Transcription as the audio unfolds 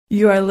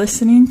You are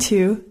listening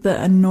to the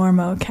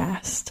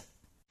Enormocast.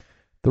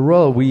 The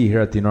Royal We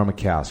here at the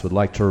Enormocast would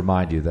like to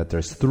remind you that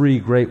there's 3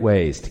 great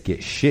ways to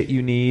get shit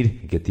you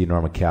need and get the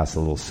Enormocast a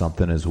little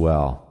something as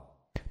well.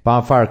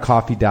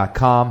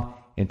 Bonfirecoffee.com.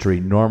 Enter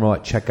Enormo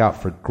at checkout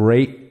for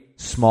great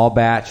small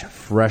batch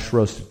fresh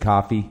roasted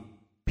coffee.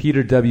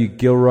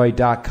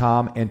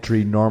 PeterWGilroy.com. Enter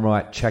Enormo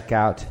at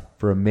checkout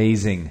for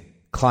amazing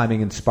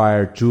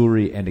climbing-inspired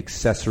jewelry and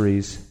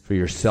accessories for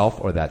yourself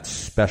or that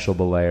special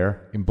belayer.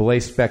 In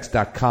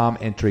belayspecs.com,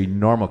 enter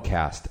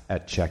Enormocast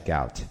at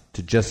checkout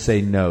to just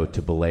say no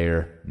to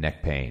belayer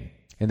neck pain.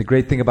 And the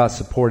great thing about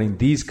supporting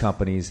these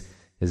companies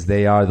is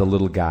they are the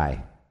little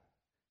guy.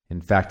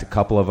 In fact, a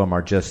couple of them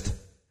are just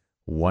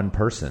one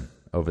person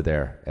over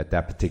there at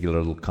that particular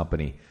little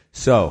company.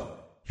 So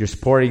you're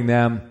supporting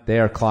them,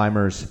 they are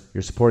climbers,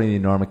 you're supporting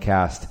the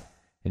Enormocast,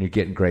 and you're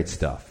getting great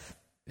stuff.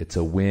 It's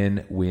a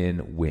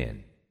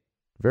win-win-win.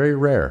 Very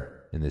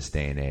rare in this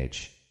day and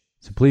age.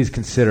 So please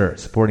consider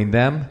supporting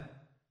them,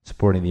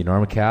 supporting the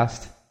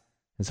Enormocast,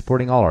 and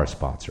supporting all our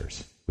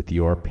sponsors with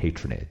your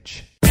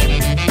patronage.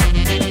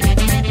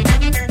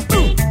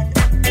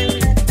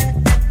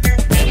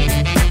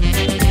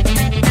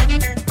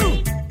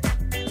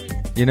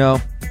 You know,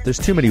 there's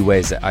too many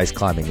ways that ice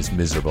climbing is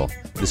miserable.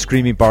 The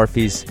screaming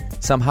barfies,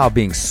 somehow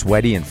being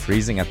sweaty and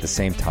freezing at the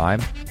same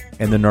time,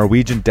 and the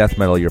Norwegian death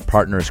metal your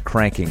partner is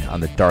cranking on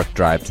the dark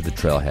drive to the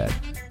trailhead.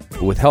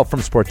 But with help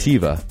from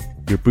Sportiva,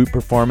 your boot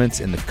performance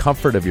and the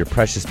comfort of your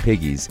precious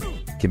piggies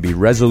can be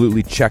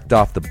resolutely checked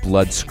off the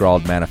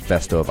blood-scrawled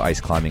manifesto of ice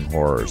climbing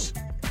horrors.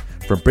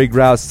 From big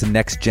routes to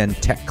next-gen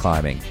tech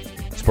climbing,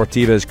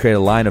 Sportiva has created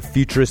a line of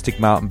futuristic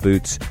mountain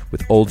boots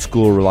with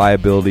old-school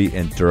reliability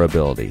and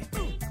durability,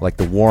 like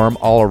the warm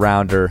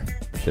all-arounder,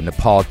 the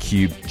Nepal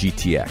Cube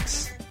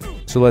GTX.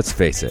 So let's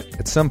face it,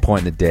 at some point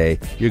in the day,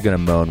 you're going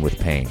to moan with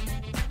pain.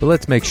 But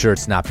let's make sure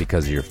it's not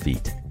because of your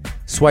feet.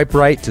 Swipe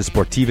right to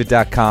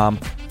Sportiva.com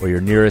or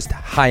your nearest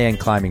high-end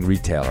climbing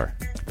retailer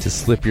to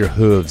slip your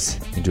hooves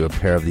into a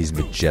pair of these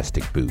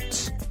majestic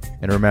boots.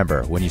 And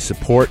remember, when you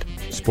support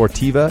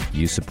Sportiva,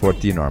 you support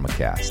the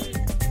Enormocast.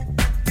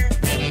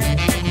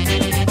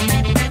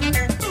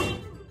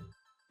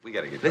 We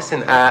gotta get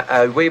Listen, where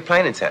are you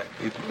playing in town?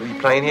 Are you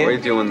playing here?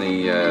 We're doing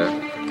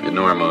the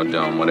Enormo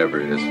Dome,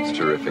 whatever it is. It's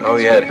terrific. Oh,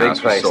 it's yeah, big big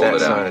house. place, sold that it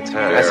side out. of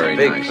town. That's a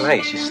big nice.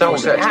 place. You sold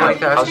What's it that, out.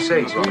 20,000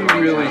 seats? You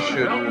really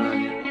should.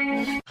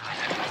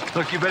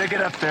 Look, you better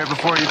get up there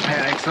before you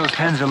panic. Those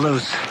pens are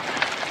loose.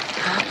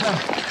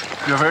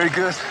 You're very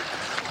good.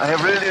 I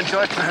have really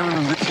enjoyed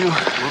climbing with you.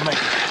 We'll make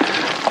it.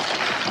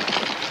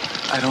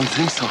 I don't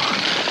think so.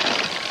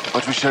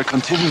 But we shall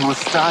continue with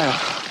style.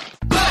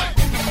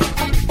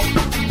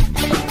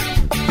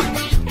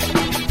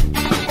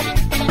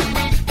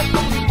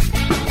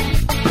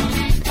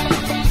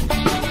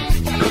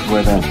 Good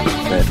weather,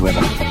 bad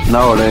weather.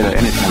 Now or later,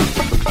 anytime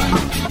for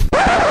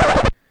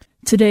climbing.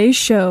 Today's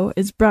show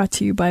is brought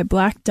to you by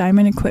Black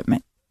Diamond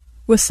Equipment,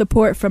 with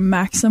support from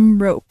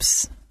Maxim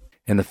Ropes.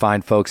 And the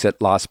fine folks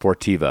at La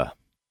Sportiva.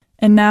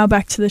 And now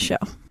back to the show.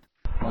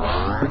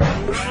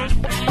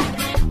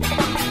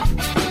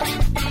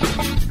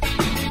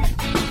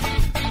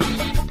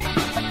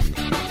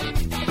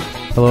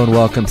 Hello and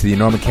welcome to the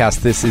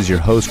Enormocast. This is your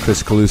host,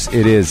 Chris Kalous.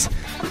 It is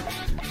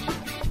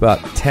about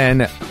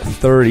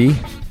 10:30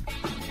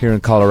 here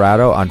in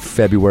Colorado on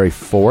February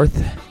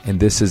 4th,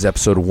 and this is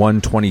episode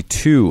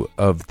 122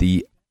 of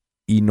the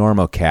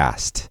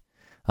Enormocast.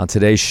 On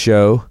today's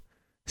show,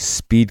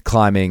 speed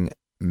climbing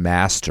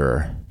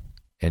master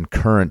and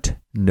current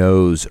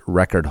nose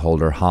record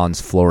holder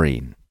Hans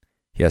Florine.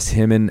 Yes,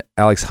 him and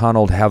Alex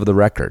Honnold have the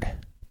record,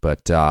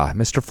 but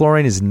Mr.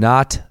 Florine is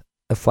not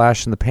a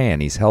flash in the pan.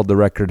 He's held the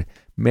record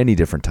many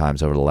different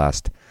times over the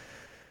last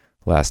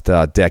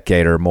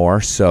decade or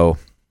more. So,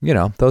 you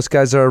know, those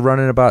guys are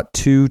running about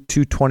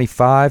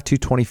 225,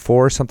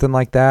 224, something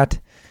like that,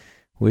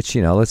 which,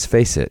 you know, let's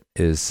face it,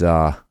 is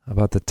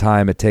about the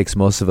time it takes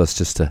most of us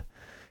just to,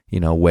 you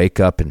know, wake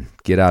up and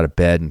get out of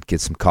bed and get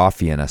some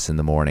coffee in us in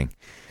the morning,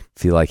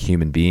 feel like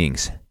human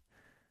beings.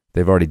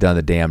 They've already done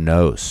the damn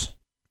nose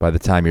by the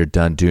time you're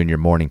done doing your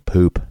morning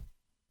poop.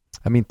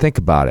 I mean, think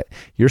about it.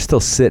 You're still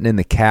sitting in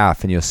the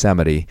calf in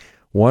Yosemite,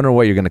 wondering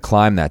what you're going to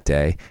climb that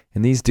day,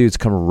 and these dudes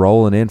come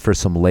rolling in for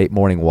some late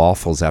morning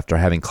waffles after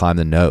having climbed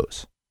the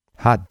nose.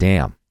 Hot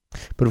damn.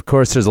 But of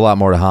course, there's a lot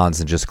more to Hans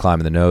than just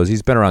climbing the nose.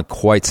 He's been around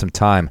quite some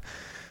time,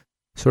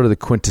 sort of the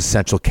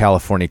quintessential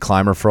California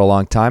climber for a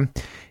long time,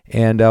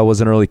 and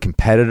was an early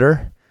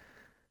competitor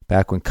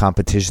back when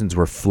competitions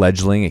were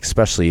fledgling,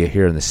 especially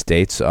here in the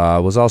States.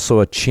 Was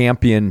also a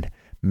champion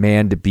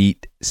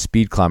man-to-beat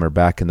speed climber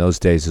back in those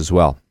days as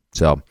well.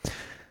 So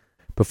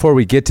before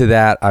we get to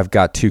that, I've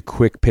got 2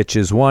 quick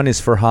pitches. One is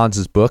for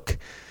Hans's book,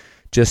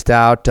 just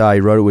out. He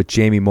wrote it with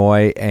Jamie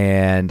Moy,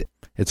 and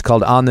it's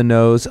called On the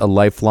Nose, A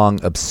Lifelong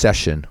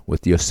Obsession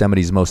with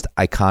Yosemite's Most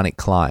Iconic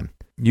Climb.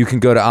 You can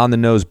go to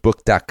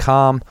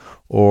onthenosebook.com,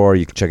 or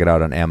you can check it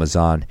out on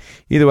Amazon.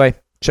 Either way,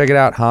 check it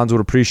out. Hans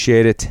would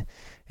appreciate it.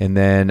 And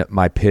then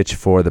my pitch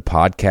for the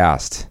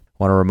podcast. I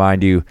want to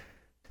remind you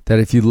that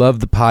if you love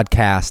the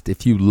podcast,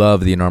 if you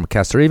love the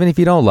Enormocast, or even if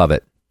you don't love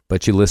it,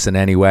 but you listen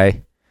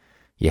anyway,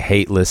 you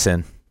hate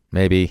listen,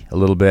 maybe a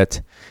little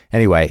bit.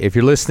 Anyway, if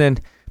you're listening,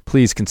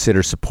 please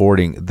consider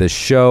supporting the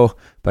show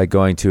by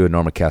going to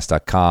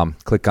enormocast.com.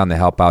 Click on the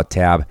Help Out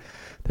tab.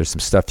 There's some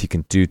stuff you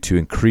can do to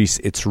increase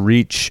its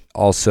reach,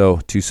 also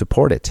to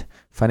support it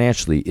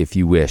financially if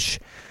you wish.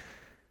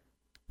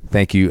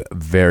 Thank you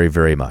very,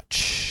 very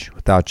much.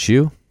 Without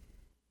you,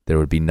 there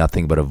would be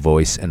nothing but a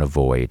voice and a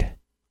void.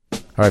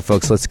 All right,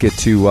 folks, let's get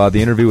to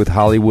the interview with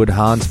Hollywood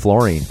Hans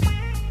Florine.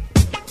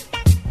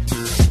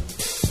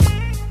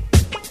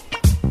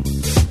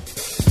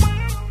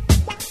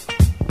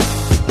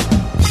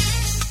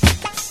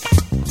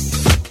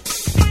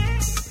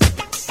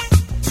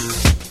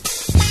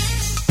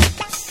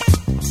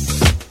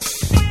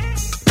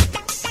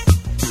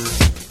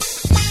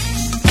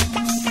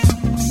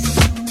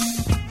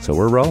 So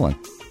we're rolling.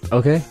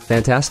 Okay,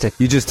 fantastic.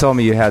 You just told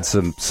me you had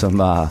some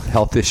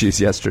health issues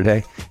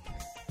yesterday.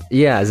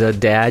 Yeah, as a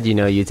dad,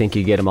 you think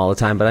you get them all the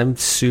time, but I'm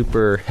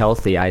super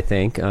healthy, I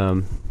think.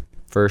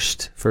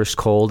 First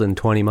cold in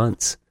 20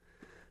 months.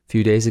 A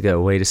few days ago,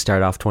 way to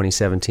start off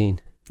 2017.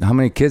 How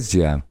many kids do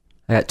you have?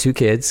 I got 2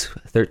 kids,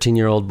 a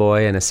 13-year-old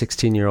boy and a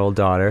 16-year-old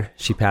daughter.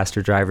 She passed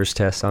her driver's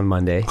test on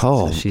Monday,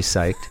 so she's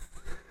psyched.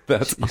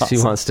 That's awesome. She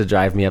wants to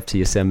drive me up to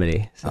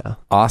Yosemite. So.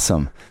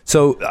 Awesome.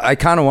 So I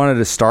kind of wanted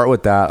to start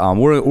with that.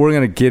 We're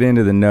going to get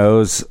into the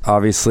nose,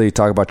 obviously,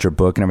 talk about your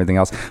book and everything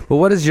else. But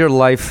what does your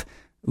life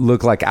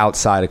look like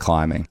outside of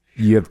climbing?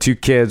 You have 2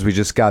 kids. We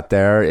just got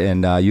there.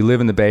 And you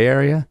live in the Bay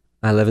Area?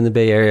 I live in the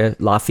Bay Area,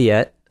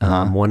 Lafayette,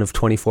 one of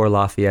 24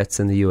 Lafayettes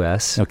in the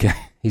U.S. Okay.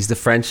 He's the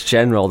French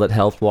general that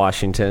helped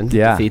Washington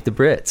defeat the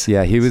Brits.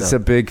 Yeah, he was a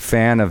big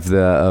fan of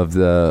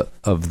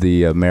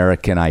the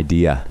American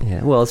idea.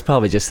 Yeah, well, it's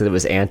probably just that it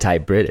was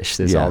anti-British.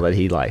 That's all that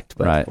he liked,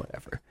 but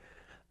whatever.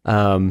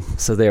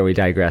 So there we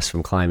digress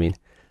from climbing.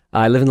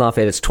 I live in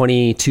Lafayette. It's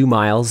 22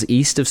 miles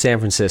east of San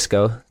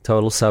Francisco,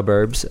 total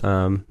suburbs,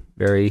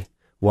 very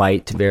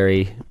white,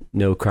 very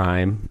no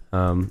crime,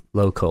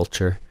 low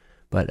culture.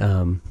 But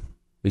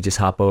we just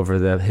hop over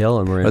the hill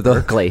and we're in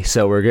Berkeley,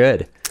 so we're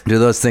good. Do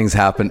those things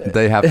happen?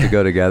 They have to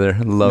go together.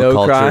 No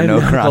culture, crime, no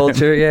crime.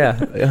 Culture,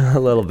 yeah, a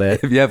little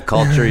bit. If you have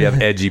culture, you have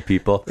edgy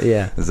people.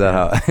 Yeah. Is that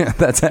how?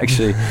 That's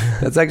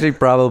actually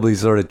probably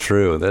sort of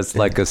true. That's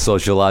like a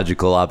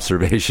sociological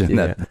observation.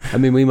 Yeah. I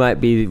mean, we might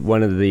be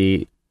one of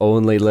the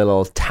only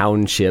little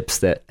townships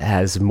that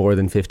has more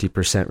than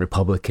 50%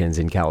 Republicans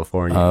in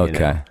California.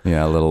 Okay.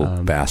 Yeah, a little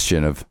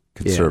bastion of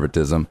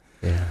conservatism.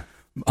 Yeah.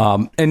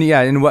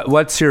 And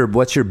what's your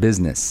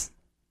business?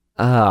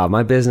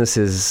 My business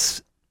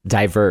is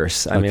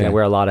diverse. I mean, I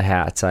wear a lot of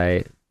hats.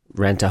 I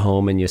rent a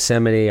home in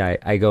Yosemite.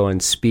 I go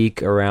and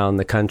speak around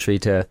the country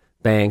to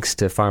banks,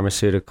 to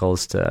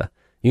pharmaceuticals, to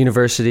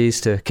universities,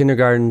 to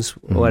kindergartens,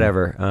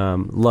 whatever.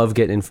 Love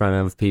getting in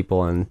front of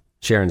people and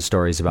sharing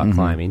stories about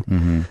climbing.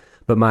 Mm-hmm.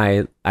 But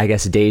my, I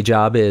guess, day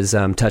job is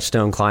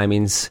Touchstone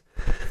Climbing's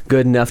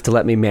good enough to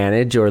let me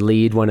manage or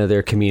lead one of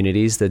their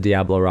communities. The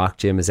Diablo Rock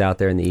Gym is out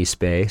there in the East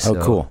Bay. So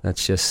cool.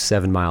 That's just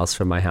 7 miles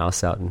from my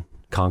house out in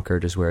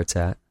Concord is where it's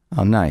at.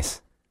 Oh,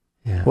 nice.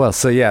 Yeah. Well,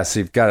 so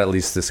you've got at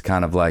least this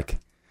kind of like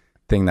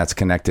thing that's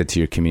connected to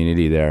your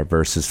community there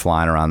versus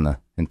flying around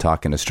and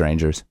talking to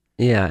strangers.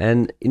 Yeah.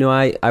 And,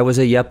 I was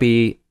a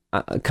yuppie,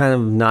 kind of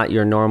not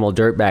your normal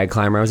dirtbag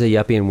climber. I was a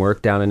yuppie and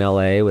worked down in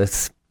LA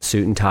with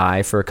suit and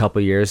tie for a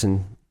couple of years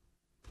and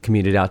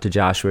commuted out to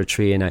Joshua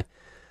Tree. And I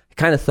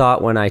kind of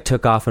thought when I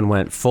took off and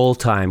went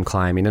full-time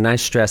climbing, and I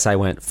stress I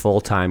went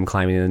full-time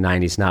climbing in the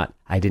 90s,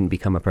 I didn't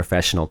become a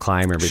professional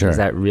climber because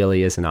that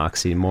really is an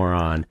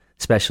oxymoron,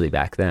 especially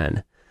back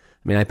then.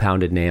 I mean, I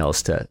pounded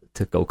nails to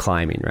go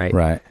climbing, right?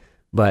 Right.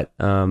 But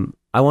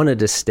I wanted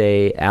to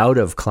stay out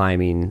of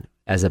climbing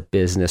as a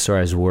business or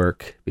as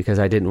work because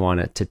I didn't want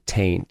it to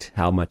taint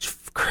how much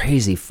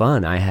crazy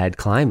fun I had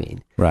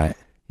climbing. Right.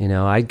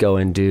 I'd go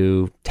and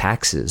do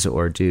taxes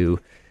or do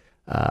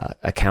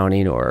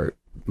accounting or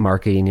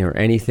marketing or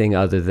anything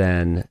other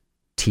than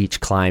teach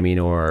climbing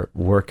or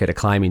work at a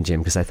climbing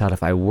gym because I thought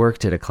if I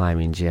worked at a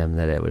climbing gym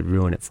that it would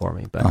ruin it for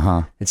me.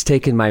 But it's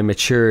taken my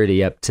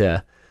maturity up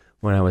to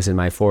when I was in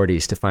my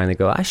 40s to finally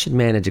go, I should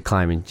manage a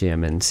climbing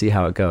gym and see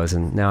how it goes.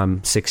 And now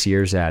I'm 6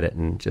 years at it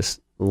and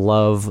just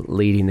love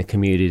leading the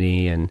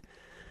community and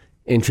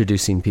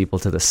introducing people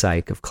to the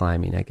psyche of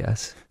climbing, I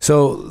guess.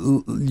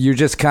 So you're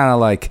just kind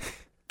of like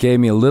gave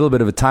me a little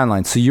bit of a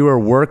timeline. So you were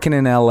working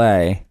in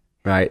LA,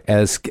 right?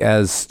 As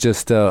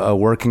just a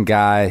working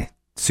guy,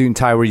 suit and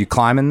tie. Were you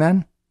climbing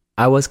then?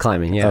 I was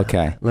climbing, yeah.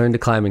 Okay. Learned to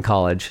climb in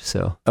college,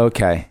 so.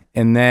 Okay.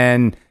 And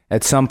then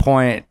at some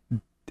point,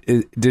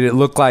 did it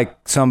look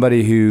like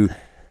somebody who,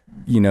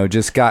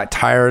 just got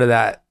tired of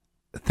that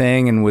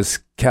thing and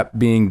kept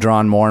being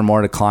drawn more and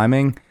more to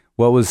climbing?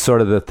 What was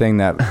sort of the thing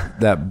that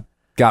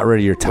got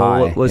rid of your tie?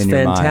 Well, what was in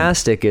your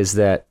fantastic is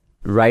that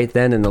right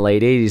then in the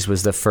late 80s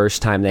was the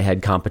first time they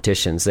had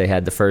competitions. They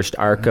had the first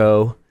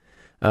Arco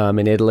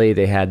in Italy.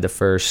 They had the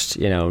first,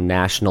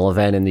 national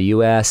event in the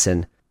U.S.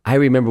 And I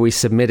remember we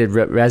submitted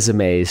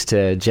resumes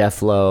to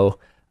Jeff Lowe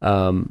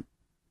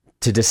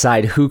to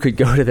decide who could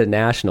go to the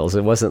nationals.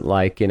 It wasn't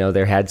like,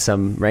 there had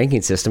some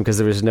ranking system because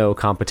there was no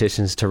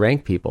competitions to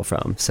rank people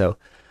from. So,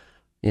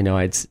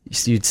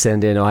 you'd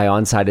send in, I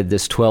onsighted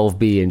this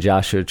 12B in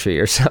Joshua Tree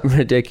or something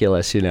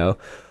ridiculous,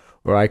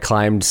 or I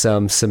climbed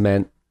some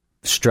cement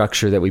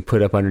structure that we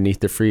put up underneath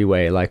the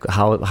freeway. Like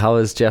how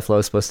is Jeff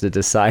Lowe supposed to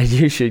decide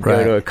you should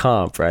go to a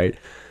comp, right?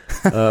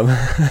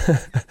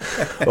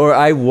 Or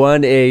I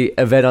won a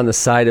event on the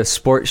side of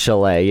Sport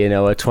Chalet, a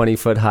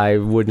 20-foot high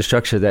wooden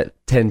structure that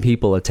 10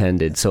 people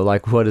attended. So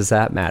like, what does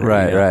that matter?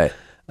 Right.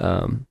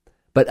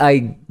 But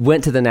I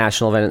went to the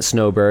national event at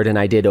Snowbird and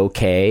I did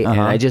okay. And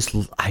I just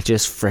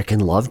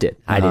freaking loved it.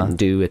 I didn't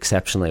do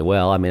exceptionally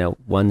well. I mean, I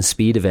won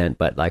speed event,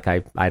 but like,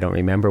 I don't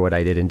remember what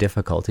I did in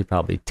difficulty,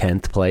 probably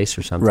 10th place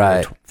or something,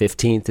 right? Or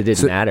 15th. It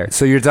didn't matter.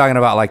 So you're talking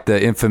about like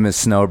the infamous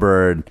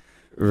Snowbird,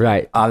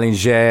 right?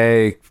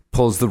 Allinger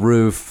pulls the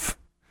roof.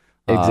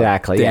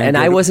 Exactly.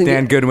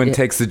 Dan Goodwin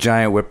takes the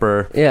giant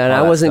whipper. Yeah, and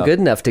I wasn't good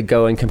enough to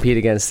go and compete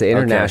against the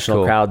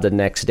international crowd the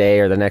next day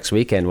or the next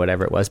weekend,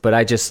 whatever it was. But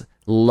I just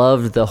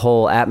loved the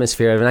whole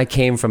atmosphere. And I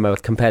came from a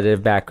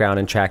competitive background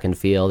in track and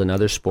field and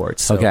other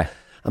sports. So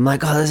I'm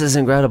like, oh, this is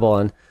incredible.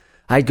 And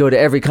I'd go to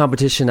every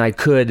competition I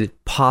could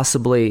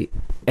possibly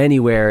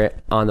anywhere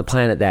on the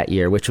planet that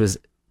year, which was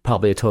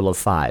probably a total of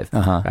 5.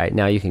 Right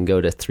now you can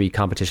go to 3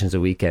 competitions a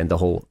weekend the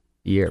whole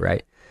year,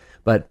 right?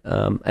 But,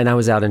 and I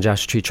was out in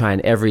Joshua Tree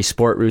trying every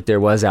sport route there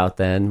was out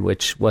then,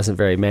 which wasn't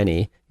very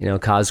many,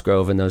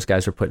 Cosgrove and those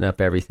guys were putting up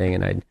everything,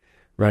 and I'd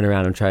run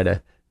around and try to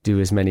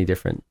do as many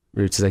different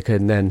routes as I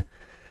could. And then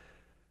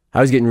I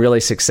was getting really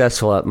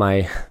successful at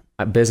my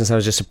business. I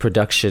was just a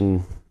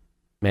production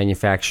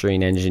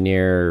manufacturing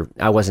engineer.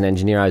 I wasn't an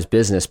engineer, I was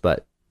business,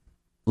 but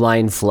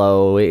line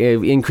flow,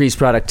 increased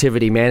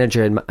productivity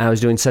manager. And I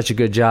was doing such a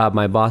good job.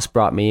 My boss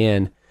brought me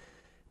in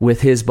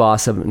with his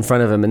boss up in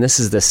front of him. And this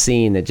is the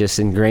scene that just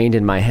ingrained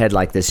in my head,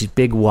 like this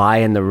big Y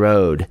in the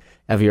road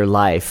of your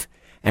life.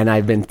 And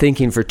I've been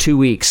thinking for 2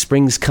 weeks,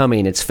 spring's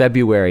coming. It's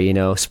February,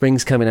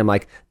 spring's coming. I'm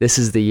like, this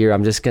is the year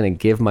I'm just going to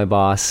give my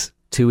boss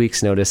 2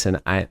 weeks notice.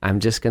 And I'm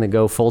just going to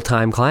go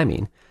full-time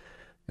climbing.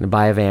 I'm going to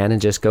buy a van and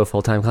just go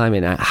full-time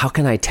climbing. How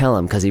can I tell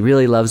him? Because he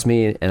really loves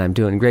me and I'm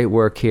doing great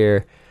work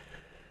here.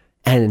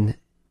 And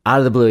out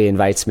of the blue, he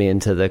invites me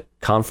into the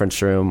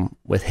conference room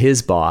with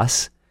his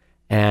boss.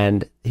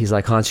 And he's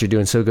like, Hans, you're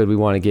doing so good. We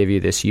want to give you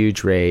this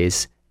huge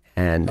raise.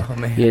 And,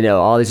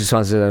 all these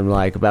responses. And I'm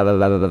like, blah, blah,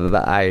 blah, blah, blah,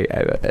 blah.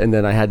 And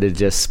then I had to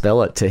just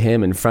spell it to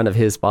him in front of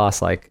his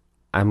boss, like,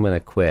 I'm going to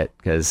quit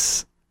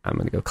because I'm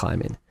going to go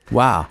climbing.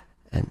 Wow.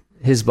 And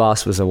his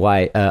boss was a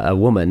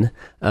woman.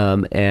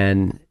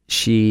 And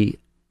she's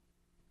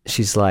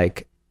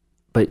like,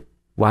 but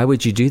why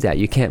would you do that?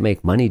 You can't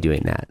make money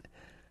doing that.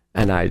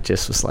 And I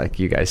just was like,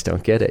 you guys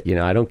don't get it.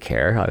 I don't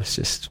care. I was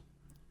just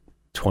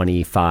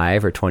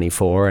 25 or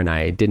 24 and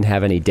I didn't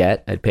have any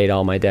debt. I'd paid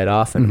all my debt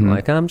off and I'm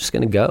like, I'm just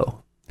going to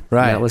go.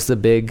 Right. And that was the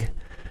big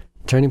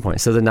turning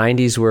point. So the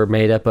 90s were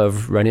made up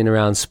of running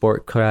around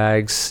sport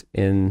crags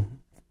in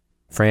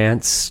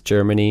France,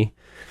 Germany,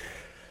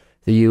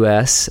 the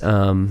US,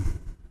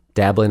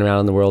 dabbling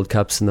around in the World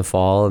Cups in the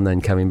fall and then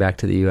coming back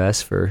to the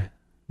US for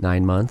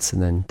 9 months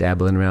and then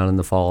dabbling around in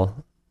the fall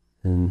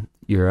in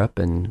Europe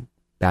and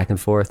back and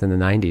forth in the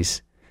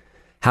 90s.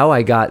 How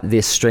I got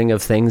this string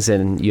of things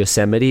in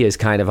Yosemite is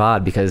kind of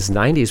odd because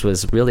 90s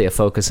was really a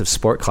focus of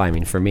sport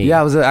climbing for me.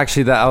 Yeah, I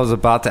was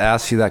about to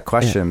ask you that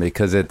question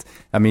because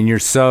you're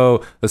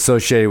so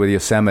associated with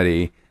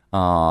Yosemite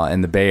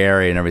and the Bay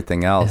Area and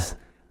everything else. Yeah.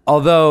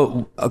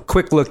 Although a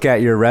quick look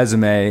at your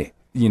resume,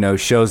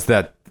 shows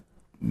that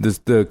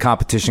the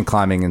competition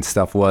climbing and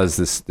stuff was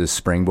this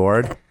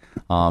springboard.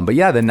 But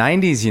yeah, the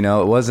 90s,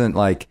 it wasn't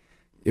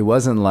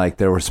like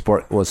there was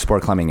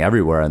sport climbing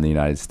everywhere in the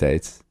United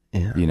States.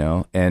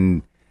 Yeah.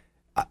 And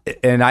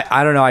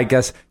I don't know, I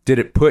guess,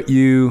 did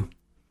you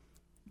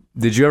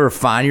ever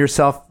find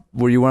yourself,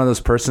 were you one of those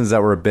persons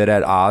that were a bit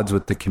at odds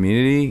with the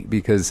community?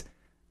 Because,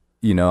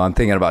 I'm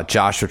thinking about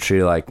Joshua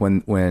Tree, like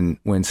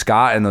when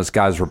Scott and those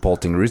guys were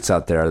bolting routes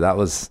out there, that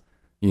was,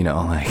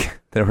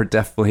 there were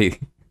definitely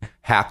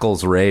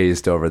hackles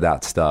raised over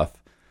that stuff.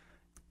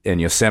 And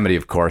Yosemite,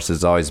 of course,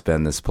 has always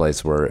been this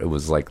place where it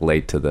was like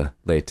late to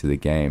the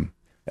game.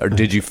 Or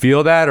did you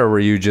feel that, or were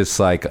you just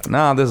like,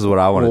 no, this is what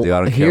I want to do. I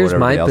don't care what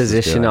everybody else is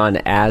doing. Here's my position on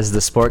as the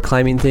sport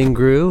climbing thing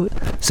grew.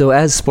 So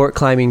as sport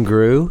climbing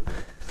grew,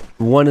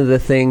 one of the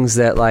things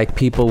that like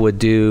people would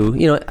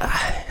do,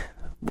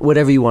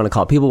 whatever you want to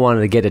call it, people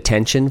wanted to get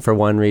attention for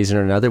one reason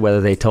or another,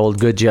 whether they told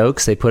good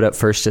jokes, they put up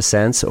first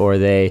ascents, or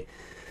they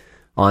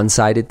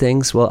on-sighted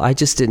things. Well, I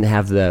just didn't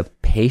have the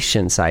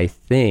patience, I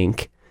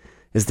think,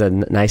 is the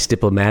nice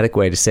diplomatic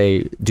way to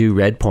say, do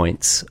red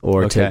points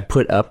or to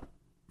put up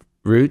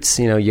routes.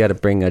 You got to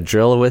bring a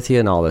drill with you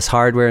and all this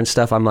hardware and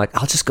stuff. I'm like,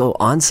 I'll just go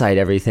on-site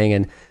everything.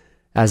 And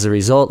as a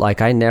result, like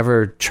I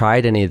never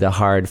tried any of the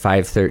hard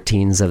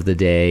 513s of the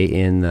day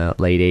in the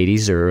late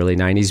 80s or early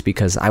 90s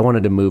because I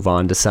wanted to move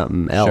on to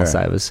something else.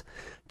 Sure. I was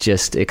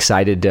just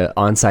excited to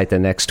on-site the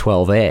next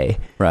 12A.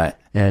 Right.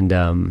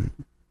 And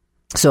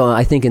So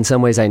I think in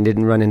some ways I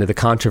didn't run into the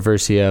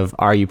controversy of,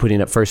 are you putting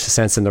up first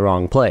ascents in the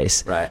wrong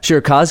place? Right.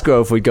 Sure,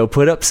 Cosgrove would go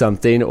put up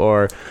something,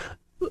 or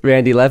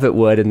Randy Levitt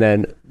would, and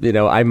then,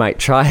 I might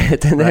try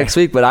it the next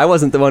week, but I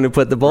wasn't the one who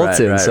put the bolts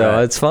in,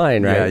 so it's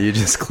fine, right? Yeah, you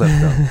just clipped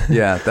them.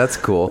 Yeah, that's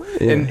cool.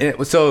 Yeah.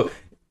 And so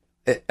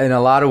in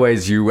a lot of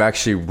ways, you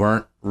actually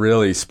weren't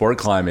really sport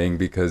climbing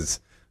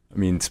because,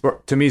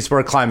 to me,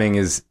 sport climbing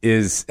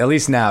is at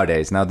least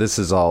nowadays. Now, this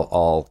is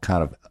all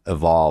kind of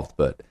evolved,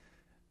 but,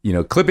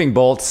 clipping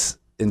bolts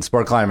in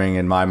sport climbing,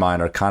 in my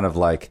mind, are kind of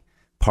like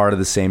part of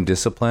the same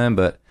discipline.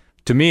 But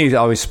to me,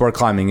 always sport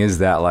climbing is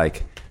that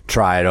like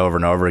try it over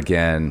and over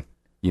again,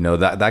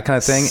 that kind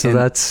of thing. So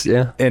that's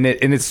and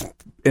it's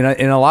in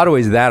a lot of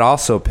ways that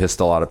also pissed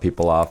a lot of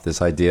people off.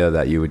 This idea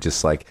that you would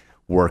just like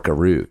work a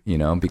route,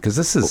 because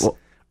this is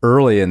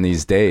early in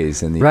these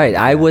days. Right,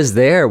 I was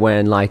there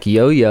when like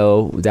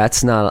yo-yo.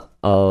 That's not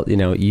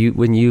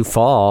when you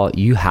fall,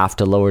 you have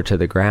to lower to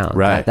the ground.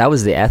 Right, that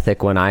was the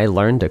ethic when I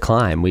learned to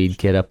climb. We'd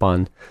get up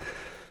on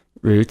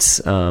routes.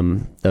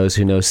 Those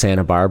who know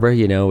Santa Barbara,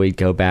 we'd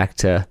go back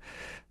to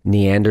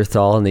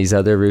Neanderthal and these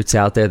other routes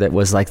out there that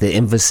was like the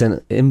infamous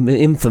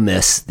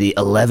the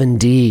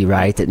 11D,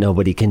 right, that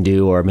nobody can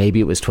do, or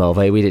maybe it was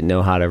 12A. We didn't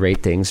know how to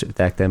rate things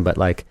back then, but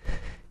like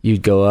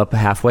you'd go up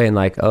halfway and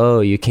like, oh,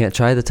 you can't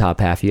try the top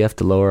half, you have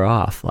to lower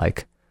off.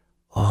 Like,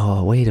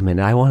 oh, wait a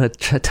minute, I want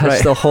to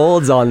touch the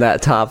holds on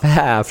that top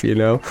half,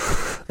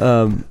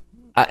 and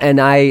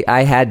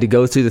I had to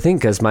go through the thing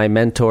because my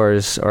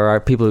mentors or our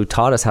people who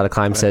taught us how to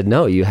climb said,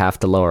 no, you have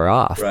to lower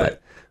off. Right.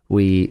 But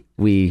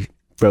we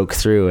broke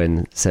through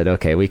and said,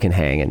 okay, we can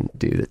hang and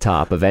do the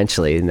top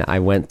eventually. And I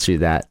went through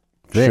that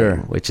thing,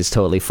 which is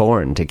totally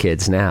foreign to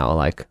kids now.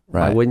 Like,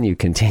 why wouldn't you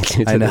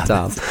continue to the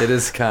top? It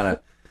is kind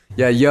of,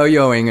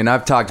 yo-yoing, and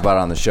I've talked about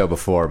it on the show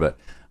before, but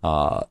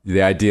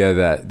the idea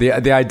that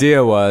the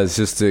idea was,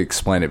 just to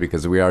explain it,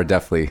 because we're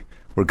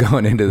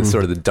going into the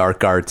sort of the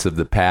dark arts of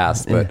the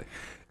past, but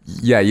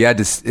you had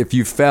to, if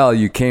you fell,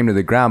 you came to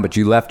the ground, but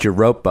you left your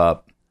rope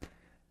up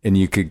and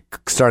you could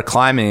start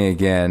climbing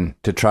again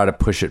to try to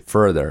push it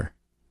further.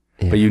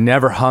 Yeah. But you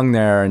never hung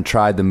there and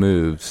tried the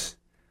moves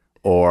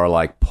or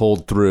like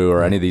pulled through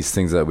or any of these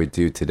things that we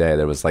do today.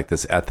 There was like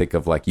this ethic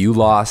of like, you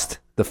lost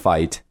the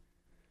fight,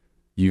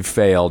 you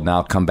failed,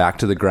 now come back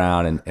to the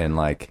ground and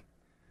like,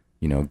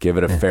 give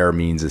it a fair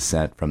means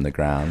ascent from the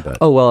ground.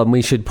 But and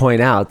we should point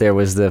out there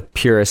was the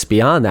purist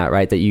beyond that,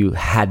 right? That you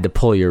had to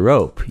pull your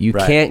rope. You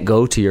can't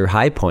go to your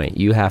high point.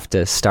 You have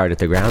to start at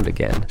the ground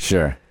again.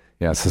 Sure.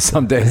 Yeah. So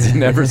some days you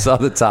never saw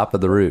the top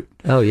of the route.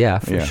 Oh yeah,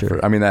 for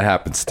sure. That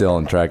happens still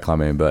in trad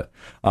climbing, but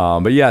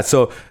yeah.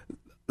 So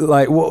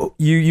like,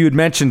 you had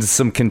mentioned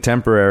some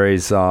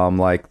contemporaries,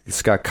 like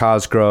Scott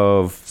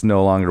Cosgrove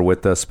no longer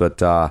with us,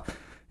 but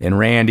and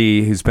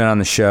Randy, who's been on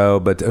the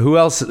show. But who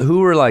else? Who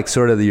were like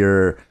sort of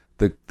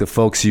the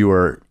folks you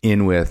were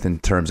in with in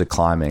terms of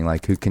climbing?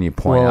 Like, who can you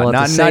point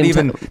out?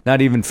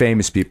 Not even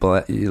famous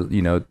people.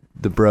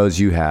 The bros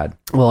you had.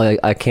 Well,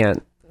 I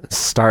can't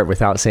start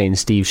without saying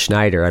Steve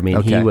Schneider.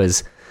 He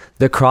was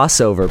the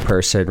crossover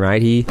person,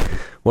 right? He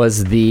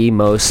was the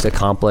most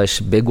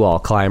accomplished big wall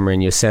climber in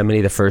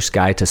Yosemite, the first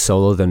guy to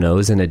solo the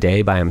nose in a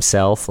day by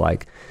himself.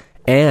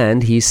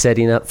 And he's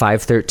setting up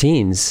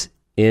 513s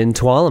in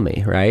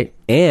Tuolumne, right?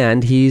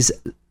 And he's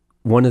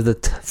one of the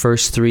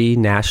first 3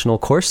 national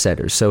course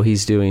setters. So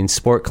he's doing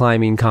sport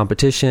climbing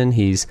competition.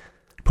 He's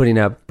putting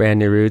up brand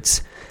new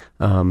routes.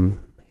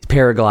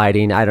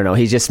 Paragliding. I don't know.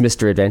 He's just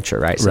Mr. Adventure,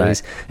 right? So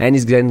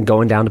he's then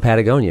going down to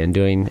Patagonia and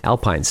doing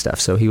alpine stuff.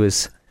 So he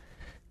was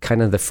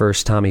kind of the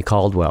first Tommy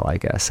Caldwell, I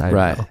guess. I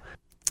don't know.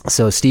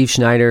 So Steve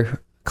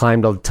Schneider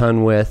climbed a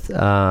ton with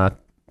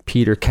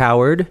Peter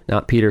Coward,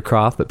 not Peter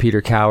Croft, but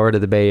Peter Coward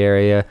of the Bay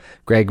Area,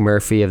 Greg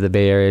Murphy of the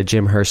Bay Area,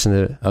 Jim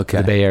Herson of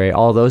the Bay Area.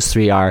 All those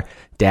 3 are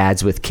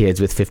dads with kids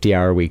with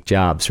 50-hour-a-week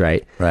jobs,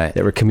 right? Right.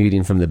 That were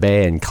commuting from the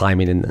Bay and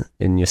climbing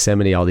in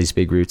Yosemite, all these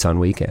big routes on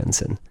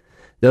weekends. And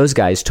those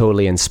guys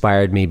totally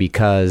inspired me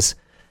because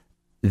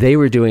they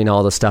were doing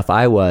all the stuff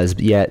I was,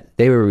 yet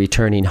they were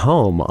returning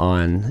home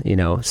on,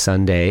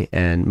 Sunday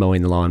and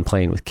mowing the lawn,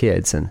 playing with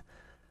kids. And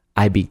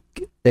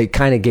it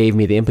kind of gave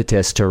me the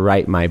impetus to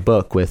write my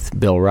book with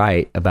Bill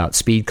Wright about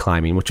speed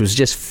climbing, which was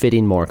just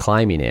fitting more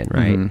climbing in,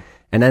 right? Mm-hmm.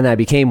 And then I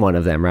became one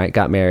of them, right?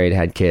 Got married,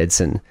 had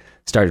kids, and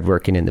started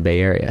working in the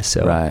Bay Area.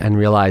 So, and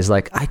realized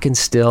like I can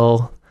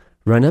still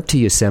run up to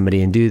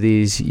Yosemite and do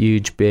these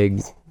huge,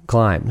 big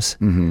climbs.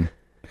 Mm-hmm.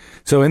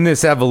 So in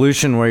this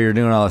evolution where you're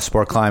doing all the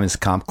sport climbing,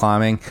 comp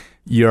climbing,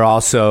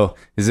 is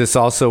this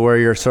also where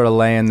you're sort of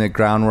laying the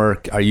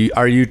groundwork? Are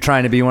you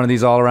trying to be one of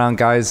these all around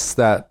guys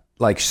that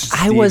like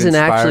Steve I wasn't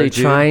actually you?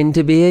 trying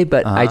to be,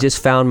 but I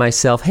just found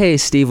myself, hey,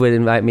 Steve would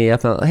invite me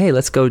up and, hey,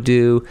 let's go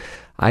do,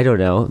 I don't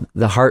know,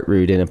 the heart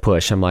route in a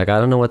push. I'm like, I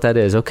don't know what that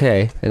is.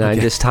 Okay. And I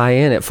just tie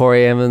in at 4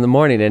 a.m. in the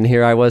morning, and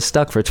here I was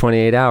stuck for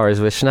 28 hours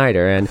with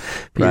Schneider and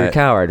Peter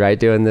Coward, right,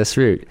 doing this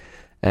route.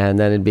 And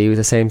then it'd be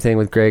the same thing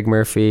with Greg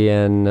Murphy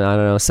and, I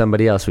don't know,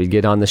 somebody else. We'd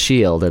get on the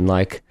shield and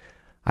like,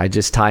 I'd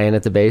just tie in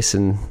at the base,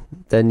 and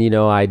then,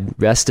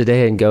 I'd rest a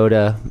day and go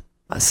to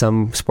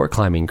some sport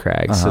climbing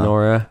crag,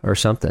 Sonora or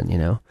something, you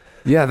know?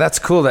 Yeah, that's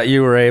cool that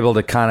you were able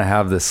to kind of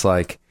have this,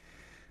 like,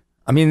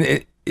 I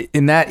mean,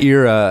 in that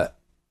era,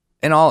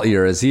 in all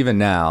eras, even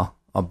now,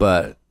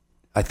 but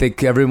I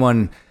think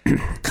everyone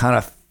kind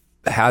of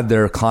had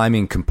their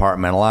climbing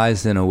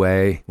compartmentalized in a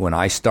way when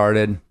I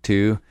started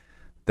too,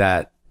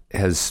 that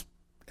has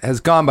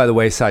gone by the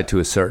wayside to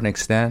a certain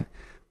extent.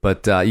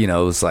 But, you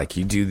know, it was like,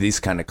 you do this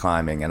kind of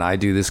climbing and I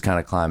do this kind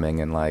of climbing,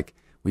 and like,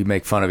 we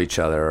make fun of each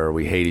other, or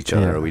we hate each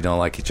other, or we don't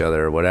like each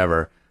other, or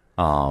whatever.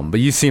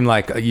 But you seem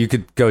like you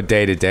could go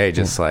day to day,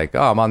 just like,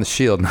 oh, I'm on the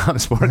shield, now I'm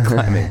sport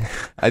climbing.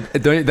 That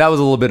was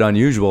a little bit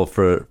unusual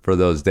for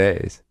those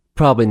days.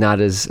 Probably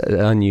not as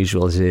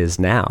unusual as it is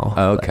now.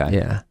 Oh, okay. But,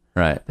 yeah.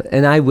 Right.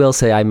 And I will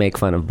say I make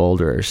fun of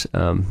boulderers.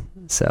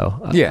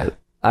 Yeah.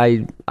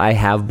 I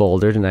have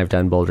bouldered and I've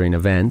done bouldering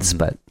events,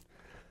 but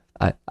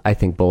I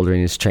think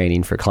bouldering is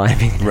training for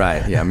climbing.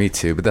 Right. Yeah, me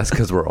too. But that's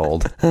because we're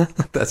old.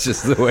 That's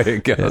just the way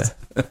it goes.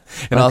 Yeah.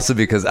 And also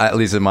because, at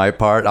least in my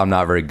part, I'm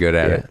not very good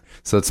at it.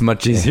 So it's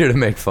much easier to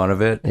make fun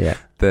of it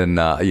than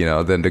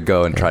to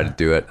go and try to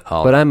do it.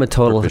 But I'm a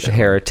total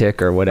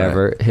heretic or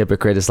whatever. Right.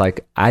 Hypocrite is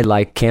like, I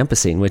like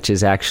campusing, which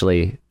is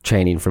actually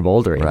training for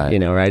bouldering. Right. You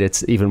know, right?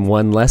 It's even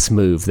one less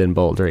move than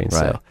bouldering.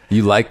 Right. So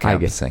you like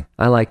campusing?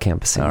 I like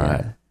campusing. All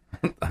right.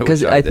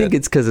 Because I think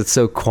it's because it's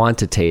so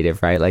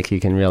quantitative, right? Like you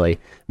can really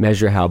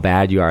measure how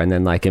bad you are and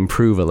then like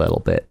improve a little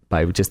bit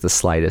by just the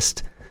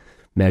slightest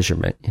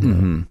measurement. You know?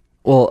 Mm-hmm.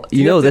 Well,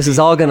 this is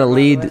all going to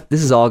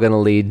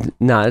lead.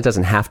 No, it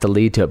doesn't have to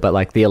lead to it, but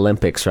like the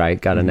Olympics, right,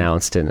 got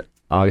announced in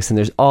August, and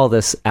there's all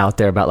this out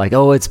there about like,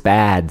 oh, it's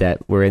bad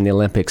that we're in the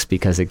Olympics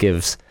because it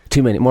gives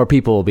too many more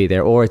people will be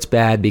there, or it's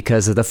bad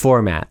because of the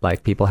format,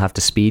 like people have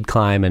to speed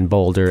climb and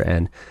boulder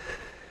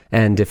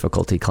and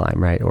difficulty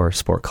climb, right, or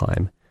sport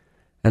climb.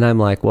 And I'm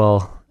like,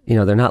 well,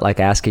 they're not like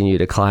asking you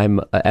to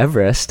climb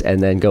Everest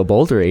and then go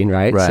bouldering,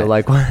 right? So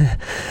like,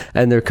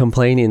 and they're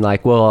complaining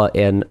like, well,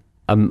 and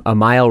a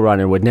mile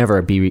runner would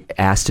never be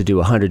asked to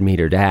do a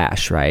 100-meter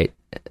dash, right?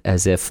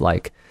 As if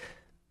like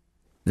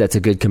that's a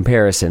good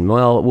comparison.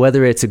 Well,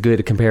 whether it's a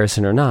good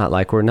comparison or not,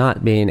 like we're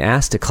not being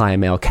asked to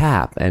climb El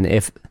Cap. And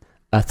if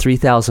a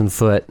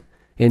 3,000-foot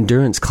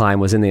endurance climb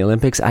was in the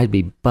Olympics, I'd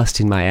be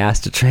busting my ass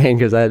to train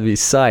because I'd be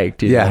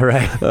psyched. You know?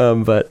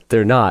 Right. But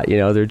they're not,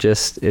 they're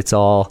just, it's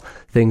all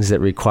things that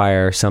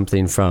require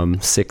something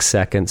from 6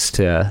 seconds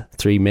to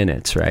 3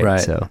 minutes, right?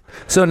 Right.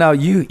 So now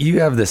you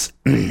have this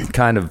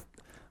kind of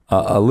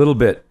a little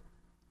bit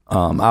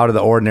out of the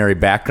ordinary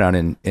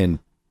background in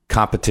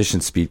competition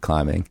speed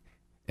climbing.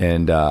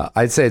 And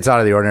I'd say it's out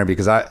of the ordinary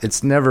because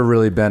it's never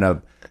really been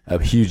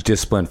a huge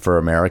discipline for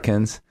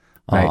Americans.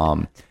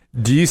 Right.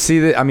 Do you see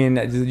that? I mean,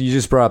 you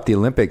just brought up the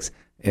Olympics,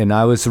 and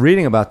I was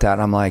reading about that,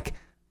 and I'm like,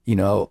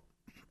 I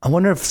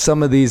wonder if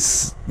some of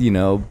these,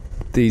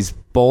 these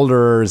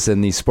boulderers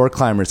and these sport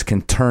climbers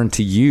can turn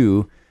to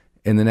you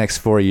in the next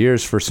 4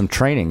 years for some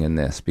training in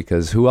this,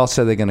 because who else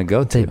are they going to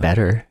go to? They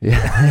better.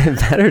 Yeah, they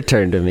better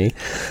turn to me.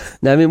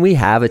 Now, I mean, we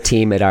have a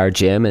team at our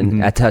gym,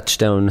 and at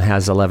Touchstone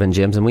has 11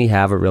 gyms, and we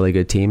have a really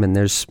good team, and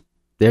there's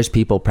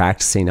people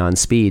practicing on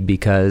speed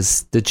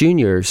because the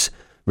juniors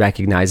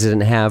recognize it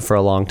and have for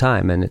a long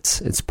time, and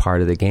it's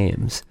part of the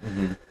games.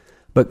 Mm-hmm.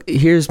 But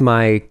here's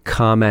my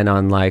comment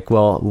on like,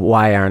 well,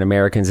 why aren't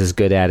Americans as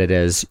good at it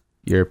as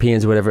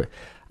Europeans or whatever?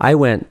 I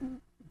went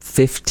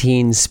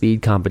 15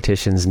 speed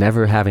competitions,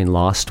 never having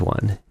lost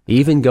one.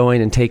 Even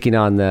going and taking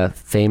on the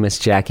famous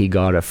Jackie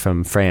Gauda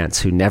from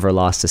France, who never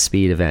lost a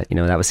speed event.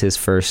 That was his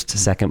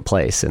second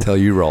place. Until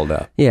you rolled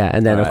up. Yeah,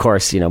 and then of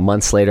course,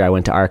 months later I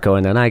went to Arco,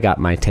 and then I got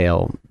my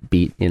tail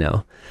beat.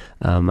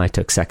 I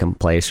took second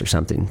place or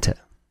something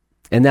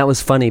and that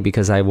was funny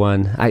because I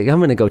won. I'm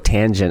going to go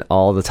tangent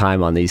all the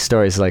time on these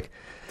stories. Like,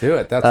 do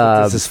it. That's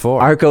what this is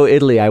for. Arco,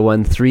 Italy, I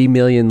won 3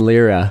 million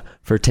lira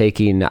for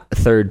taking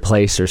third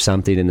place or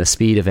something in the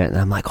speed event.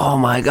 And I'm like, oh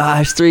my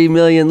gosh, 3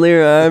 million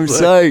lira. I'm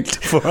psyched.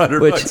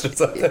 $400 or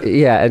something.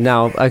 Yeah. And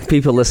now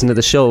people listen to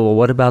the show. Well,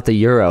 what about the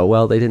euro?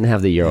 Well, they didn't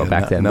have the euro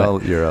back then. No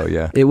euro,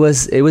 yeah. It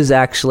was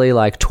actually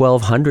like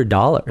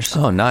 $1,200.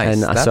 Oh,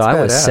 nice. And so I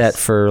was set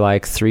for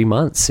like 3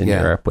 months in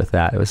Europe with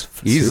that. It was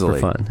super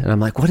fun. And I'm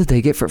like, what did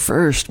they get for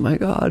first? My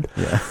God.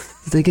 Yeah.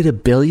 Did they get 1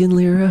 billion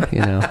lira?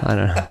 I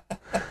don't know.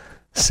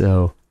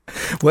 So,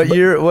 what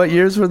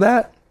years were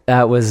that?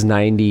 That was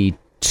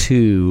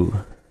 92.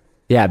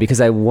 Yeah,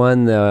 because I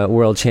won the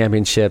World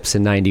Championships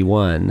in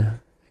 91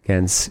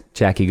 against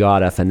Jackie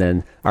Gauda, and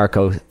then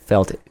Arco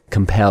felt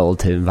compelled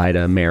to invite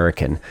an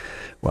American.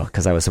 Well,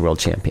 because I was the world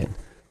champion.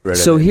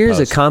 So here's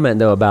a comment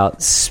though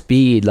about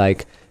speed.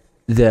 Like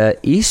the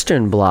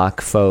Eastern Bloc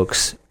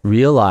folks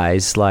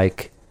realized,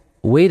 like,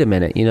 wait a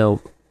minute,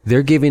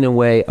 they're giving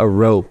away a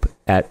rope.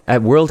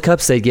 At World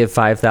Cups, they give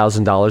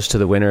 $5,000 to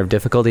the winner of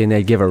difficulty, and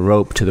they give a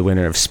rope to the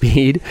winner of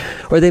speed.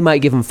 Or they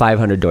might give them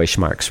 500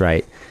 Deutschmarks,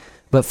 right?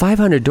 But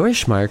 500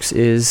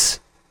 Deutschmarks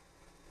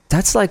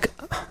that's like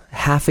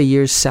half a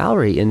year's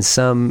salary in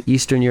some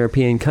Eastern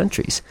European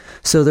countries.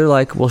 So they're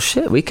like, well,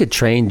 shit, we could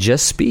train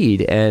just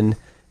speed and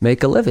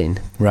make a living,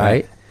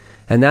 right?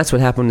 And that's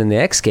what happened in the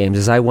X Games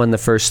is I won the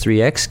first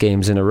 3 X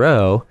Games in a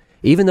row,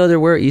 even though there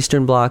were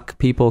Eastern Bloc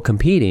people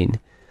competing.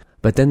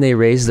 But then they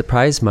raised the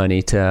prize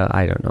money to,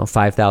 I don't know,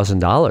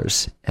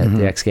 $5,000 at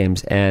the X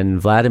Games. And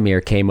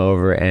Vladimir came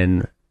over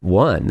and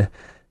won.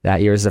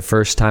 That year is the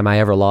first time I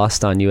ever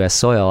lost on U.S.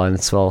 soil. And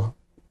it's, well,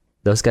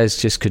 those guys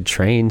just could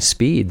train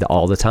speed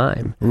all the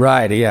time.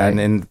 Right, yeah. Right.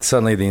 And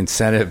suddenly the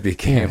incentive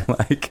became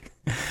like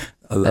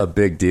a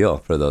big deal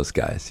for those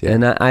guys. Yeah.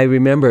 And I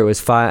remember it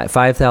was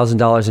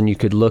 $5,000, and you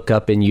could look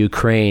up in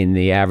Ukraine,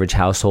 the average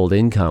household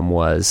income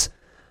was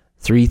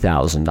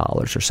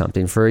 $3,000 or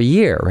something for a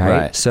year,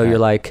 right? So you're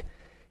like,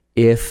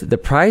 if the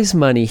prize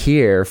money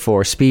here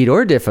for speed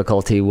or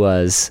difficulty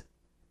was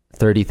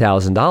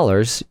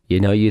 $30,000,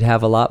 you'd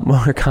have a lot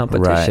more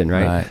competition,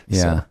 right?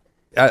 Yeah. So.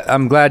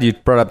 I'm glad you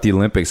brought up the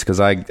Olympics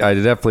because I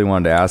definitely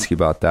wanted to ask you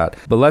about that.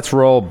 But let's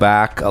roll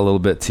back a little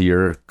bit to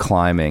your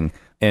climbing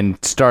and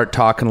start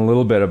talking a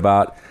little bit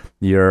about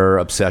your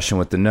obsession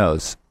with the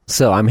nose.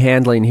 So I'm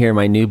handling here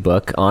my new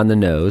book, On the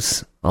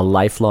Nose, A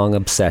Lifelong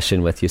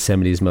Obsession with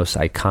Yosemite's Most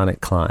Iconic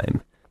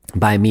Climb.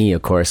 By me,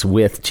 of course,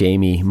 with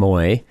Jamie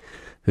Moy,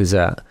 who's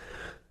a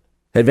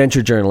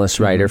adventure journalist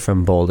writer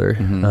from Boulder.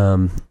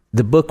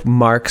 The book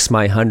marks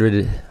my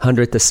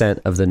 100th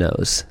ascent of the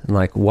nose. And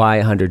like, why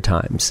 100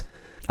 times?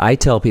 I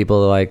tell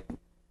people, like,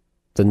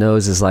 the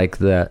nose is like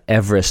the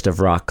Everest of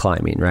rock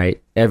climbing,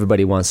 right?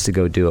 Everybody wants to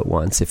go do it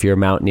once. If you're a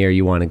mountaineer,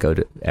 you want to go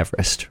to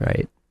Everest,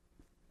 right?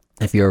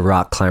 If you're a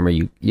rock climber,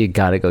 you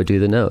got to go do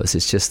the nose.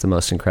 It's just the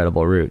most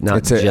incredible route.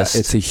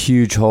 It's a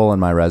huge hole in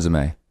my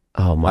resume.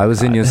 Oh my! I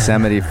was in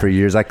Yosemite for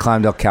years. I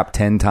climbed El Cap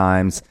 10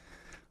 times.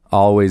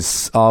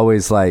 Always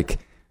like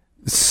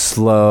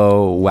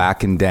slow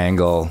whack and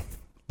dangle,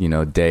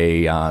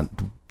 day on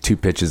 2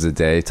 pitches a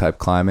day type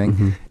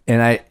climbing.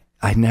 And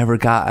I never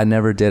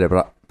did it,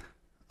 but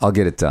I'll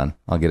get it done.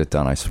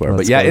 I swear.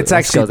 But yeah, it's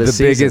actually the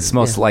biggest,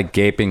 most like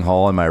gaping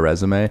hole in my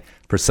resume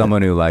for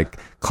someone who like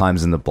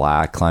climbs in the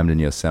black, climbed in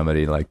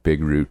Yosemite, like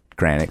big route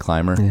granite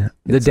climber. Yeah.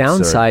 The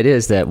downside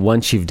is that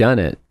once you've done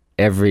it,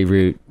 every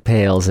route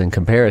pales in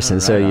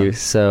comparison.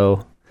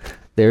 So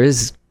there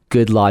is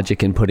good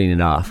logic in putting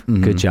it off.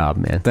 Good job,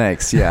 man.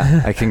 Thanks.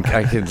 Yeah, I can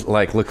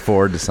like look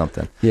forward to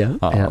something. Yeah.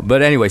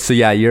 But anyway, so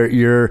yeah,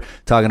 you're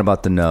talking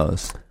about the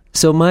nose.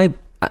 So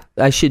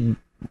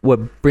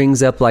what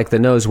brings up like the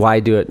nose, why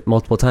do it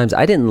multiple times?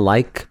 I didn't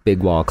like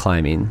big wall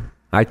climbing.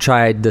 I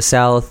tried the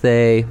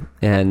Salathé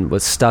and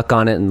was stuck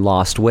on it and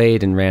lost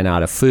weight and ran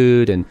out of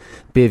food and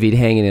bivvied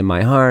hanging in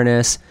my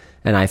harness.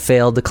 And I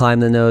failed to climb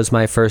the nose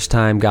my first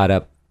time, got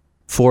up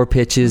 4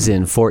 pitches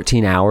in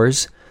 14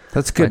 hours.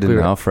 That's good to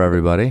know for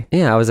everybody.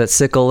 Yeah, I was at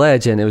Sickle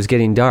Ledge and it was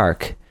getting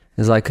dark. It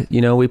was like,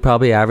 we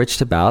probably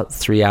averaged about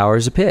 3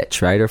 hours a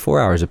pitch, right? Or 4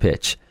 hours a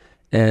pitch.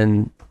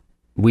 And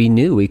we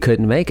knew we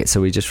couldn't make it.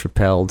 So we just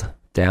rappelled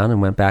down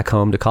and went back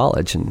home to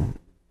college and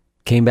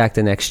came back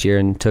the next year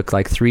and took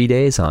like 3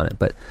 days on it.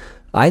 But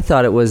I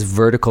thought it was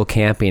vertical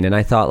camping, and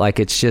I thought like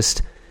it's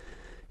just,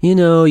 you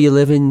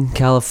live in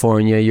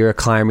California, you're a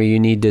climber, you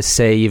need to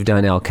say you've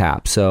done El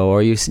Cap,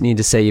 or you need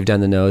to say you've done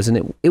the nose,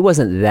 and it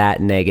wasn't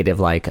that negative,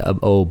 like,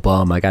 oh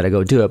bum, I got to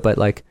go do it, but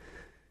like,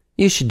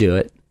 you should do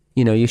it.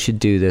 You should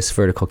do this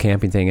vertical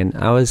camping thing. And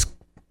I was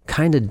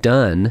kind of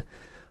done,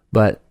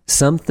 but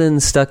something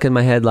stuck in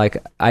my head.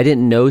 Like, I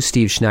didn't know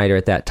Steve Schneider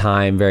at that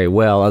time very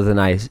well, other than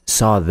I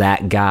saw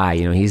that guy.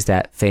 He's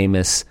that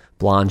famous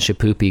blonde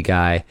shapoopy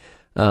guy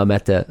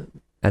at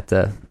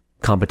the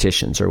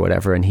competitions or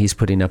whatever, and he's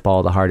putting up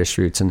all the hardest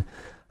routes. And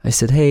I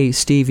said, hey,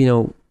 Steve,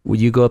 would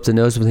you go up the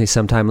nose with me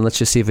sometime, and let's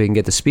just see if we can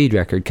get the speed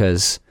record,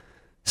 because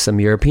some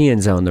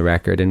Europeans own the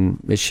record, and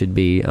it should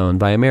be owned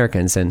by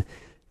Americans. And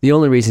the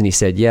only reason he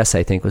said yes,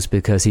 I think, was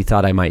because he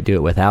thought I might do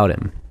it without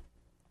him.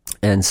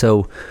 And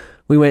so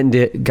we went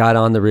and got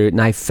on the route,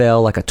 and I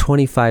fell like a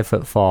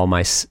 25-foot fall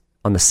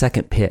on the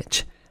second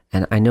pitch.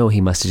 And I know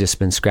he must have just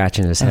been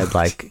scratching his head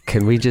like,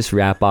 can we just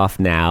wrap off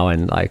now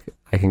and like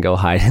I can go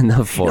hide in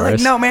the forest? You're like,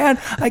 no, man,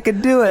 I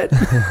could do it.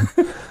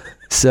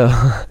 So,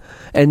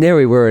 and there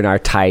we were in our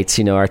tights,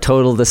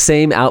 the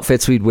same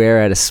outfits we'd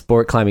wear at a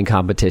sport climbing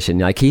competition.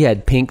 Like, he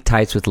had pink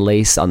tights with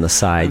lace on the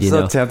side. I'm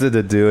so tempted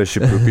to do a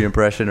shapoopy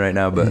impression right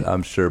now, but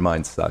I'm sure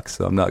mine sucks,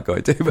 so I'm not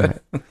going to.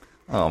 But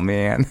oh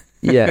man.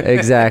 Yeah,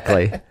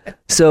 exactly.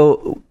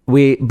 So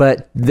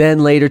but then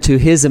later, to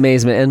his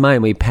amazement and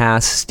mine, we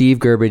passed Steve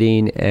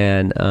Gerberding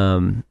and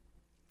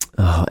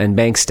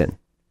Bankston,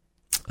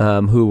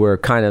 who were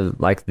kind of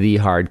like the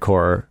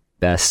hardcore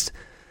best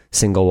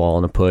single wall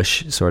and a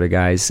push sort of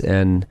guys.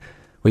 And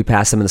we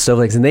passed them in the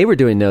Snowflakes, and they were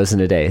doing nose in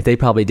a day. They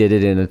probably did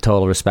it in a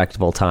total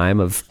respectable time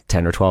of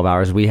 10 or 12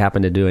 hours. We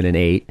happened to do it in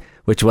 8,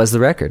 which was the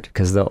record,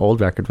 because the old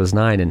record was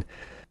 9. And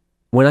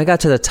when I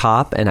got to the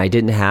top and I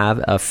didn't have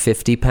a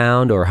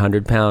 50-pound or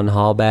 100-pound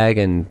haul bag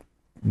and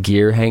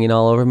gear hanging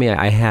all over me,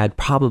 I had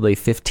probably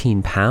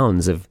 15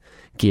 pounds of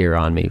gear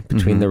on me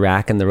between the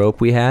rack and the rope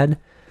we had.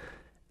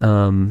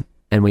 And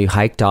we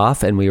hiked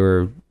off, and we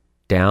were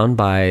down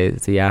by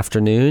the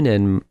afternoon,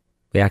 and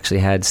we actually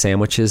had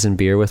sandwiches and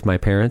beer with my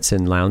parents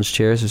in lounge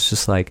chairs. It's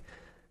just like,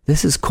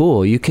 this is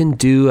cool. You can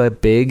do a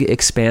big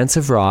expanse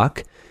of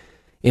rock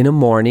in a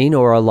morning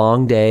or a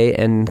long day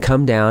and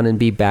come down and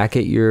be back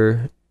at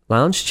your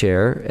lounge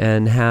chair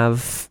and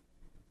have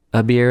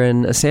a beer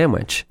and a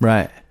sandwich.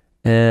 Right.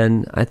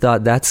 And I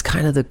thought that's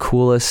kind of the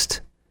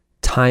coolest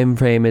time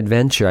frame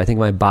adventure. I think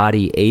my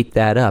body ate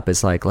that up.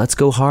 It's like, let's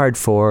go hard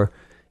for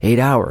 8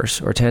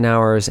 hours or 10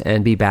 hours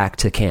and be back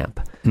to camp.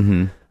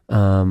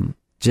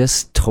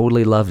 Just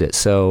totally loved it.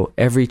 So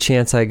every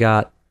chance I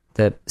got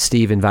that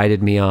Steve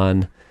invited me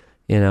on,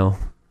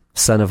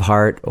 Son of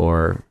Heart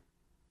or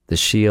the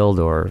Shield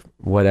or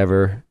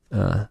whatever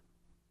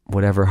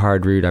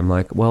hard route, I'm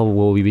like, well,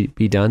 will we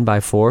be done by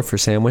 4 for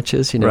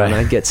sandwiches? Right. And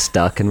I'd get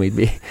stuck and we'd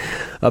be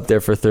up there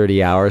for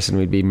 30 hours and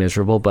we'd be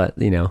miserable, but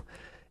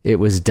it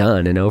was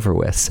done and over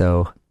with.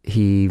 So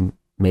he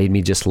made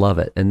me just love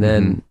it. And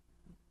then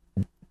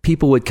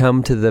people would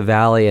come to the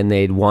valley and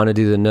they'd want to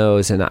do the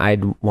nose, and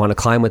I'd want to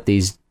climb with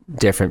these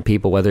different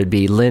people, whether it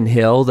be Lynn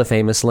Hill, the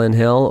famous Lynn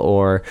Hill,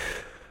 or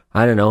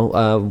I don't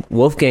know,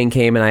 Wolfgang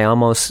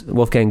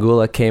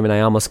Gula came and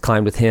I almost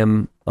climbed with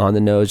him on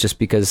the nose just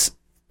because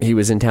he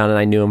was in town and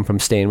I knew him from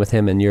staying with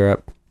him in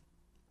Europe.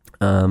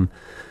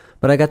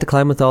 But I got to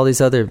climb with all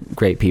these other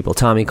great people.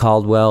 Tommy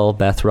Caldwell,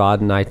 Beth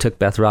Rodden. I took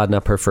Beth Rodden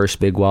up her first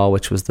big wall,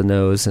 which was the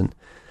nose, and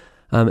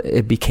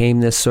it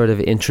became this sort of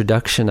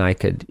introduction. I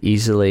could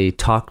easily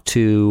talk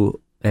to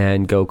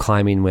and go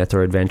climbing with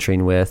or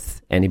adventuring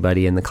with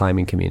anybody in the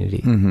climbing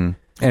community.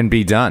 And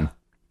be done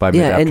by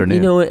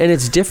mid-afternoon. And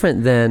it's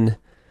different than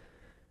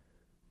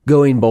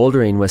going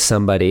bouldering with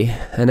somebody.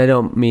 And I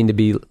don't mean to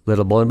be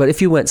little bouldering, but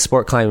if you went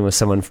sport climbing with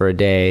someone for a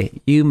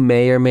day, you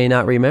may or may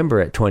not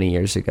remember it 20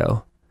 years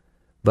ago.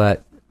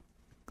 But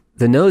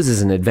the nose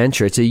is an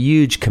adventure. It's a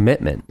huge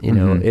commitment.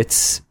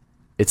 It's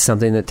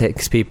something that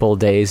takes people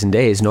days and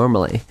days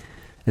normally.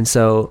 And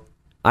so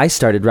I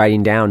started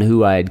writing down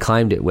who I had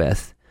climbed it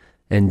with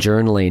and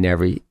journaling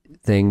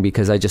everything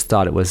because I just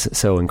thought it was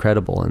so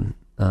incredible.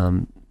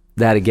 And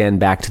that, again,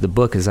 back to the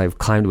book, is I've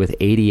climbed with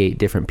 88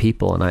 different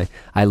people, and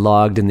I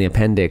logged in the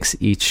appendix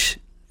each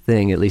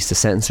thing, at least a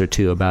sentence or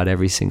two about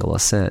every single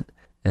ascent,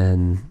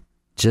 and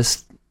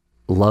just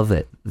love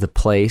it. The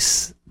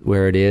place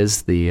where it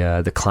is,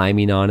 the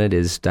climbing on it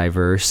is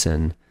diverse,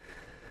 and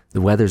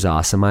the weather's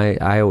awesome.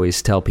 I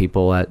always tell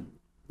people at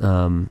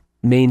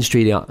Main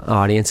Street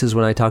audiences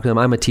when I talk to them,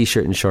 I'm a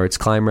t-shirt and shorts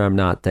climber. I'm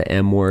not the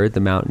M word, the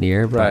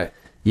mountaineer. But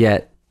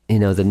yet,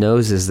 the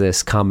nose is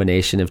this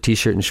combination of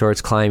t-shirt and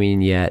shorts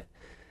climbing, yet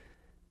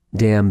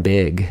damn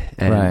big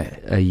and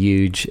a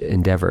huge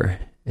endeavor.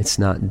 It's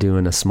not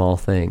doing a small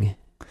thing.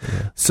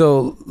 Yeah.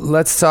 So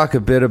let's talk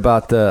a bit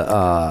about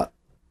the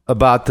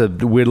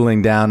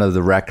whittling down of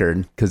the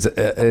record, because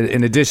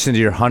in addition to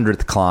your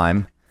 100th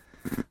climb,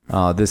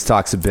 this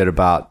talks a bit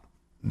about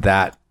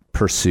that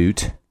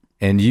pursuit,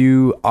 and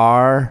you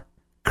are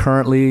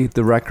currently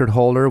the record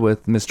holder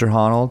with Mr.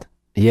 Honnold.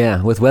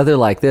 Yeah, with weather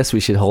like this, we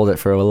should hold it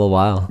for a little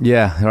while.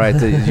 Yeah, right.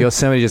 The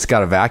Yosemite just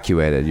got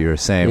evacuated, you were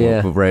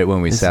saying, right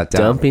when we sat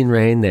down. Dumping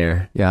rain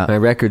there. Yeah. My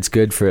record's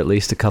good for at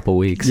least a couple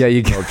weeks. Yeah,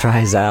 it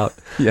dries out.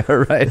 Yeah,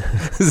 right.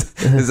 Is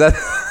that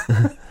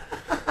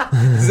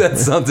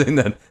something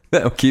that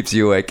keeps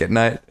you awake at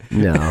night?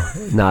 No,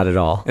 not at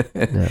all.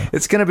 No.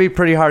 It's going to be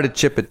pretty hard to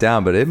chip it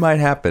down, but it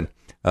might happen.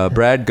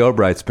 Brad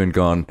Gobright's been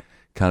going,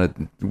 kind of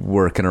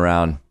working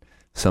around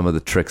some of the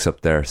tricks up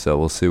there, so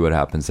we'll see what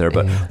happens there.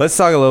 But let's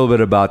talk a little bit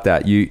about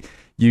that. You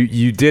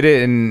did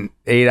it in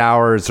 8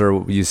 hours,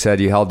 or you said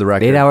you held the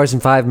record 8 hours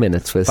and 5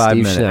 minutes with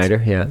Steve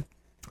Schneider. Yeah.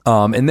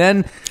 And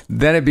then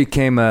it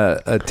became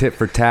a tit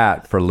for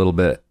tat for a little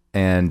bit,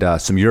 and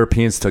some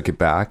Europeans took it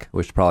back,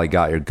 which probably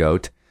got your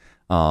goat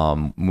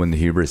when the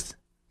Hebrews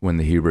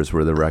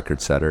were the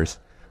record setters.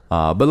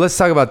 But let's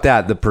talk about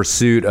that, the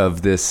pursuit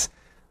of this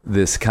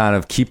kind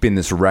of keeping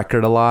this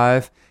record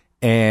alive.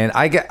 And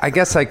I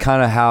guess I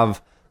kind of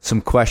have some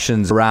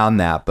questions around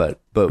that, but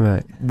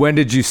when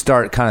did you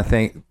start kind of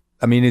think?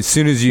 I mean, as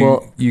soon as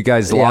you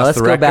guys lost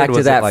the record, let's go back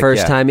to that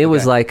first time. It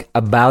was like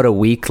about a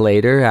week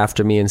later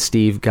after me and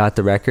Steve got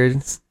the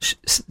record.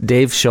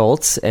 Dave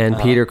Schultz and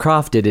Peter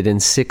Croft did it in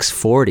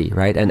 6:40,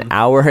 right? An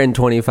hour and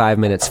 25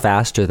 minutes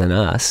faster than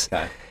us.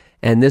 Okay.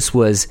 And this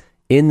was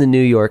in the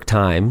New York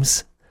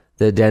Times,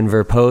 the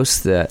Denver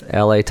Post, the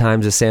LA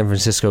Times, the San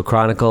Francisco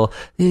Chronicle.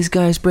 These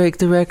guys break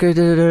the record.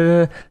 Da, da,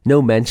 da, da.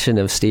 No mention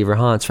of Steve or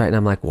Hans, right? And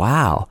I'm like,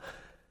 wow,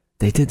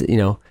 they did,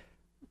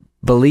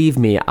 believe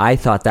me, I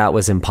thought that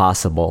was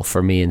impossible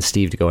for me and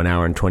Steve to go an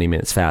hour and 20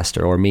 minutes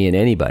faster, or me and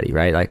anybody,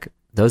 right? Like,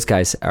 those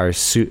guys are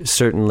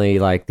certainly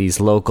like these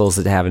locals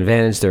that have an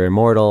advantage. They're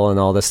immortal and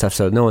all this stuff.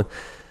 So no one.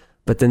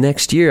 But the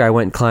next year I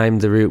went and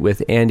climbed the route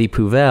with Andy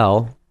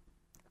Pouvel,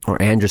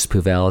 or Andrus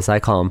Pouvel, as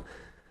I call him.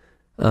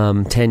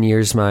 10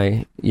 years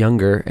my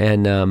younger,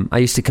 and I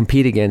used to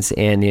compete against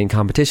Andy in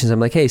competitions. I'm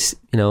like, hey,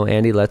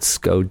 Andy, let's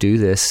go do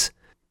this.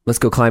 Let's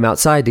go climb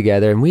outside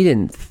together. And we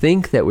didn't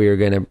think that we were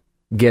going to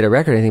get a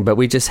record or anything, but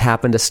we just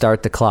happened to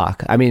start the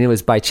clock. I mean, it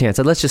was by chance.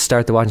 So let's just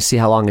start the watch and see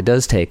how long it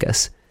does take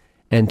us.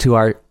 And to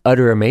our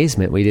utter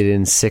amazement, we did it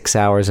in 6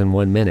 hours and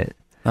 1 minute.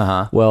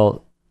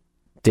 Well,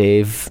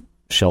 Dave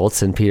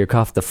Schultz and Peter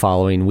Koff the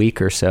following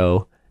week or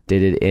so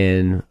did it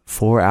in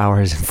 4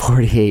 hours and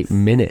 48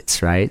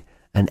 minutes, right?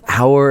 An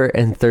hour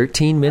and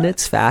 13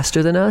 minutes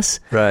faster than us.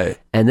 Right.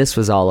 And this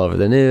was all over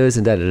the news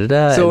and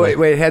da-da-da-da. So and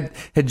wait,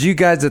 had you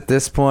guys at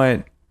this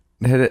point,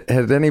 had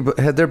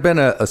there been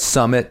a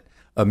summit,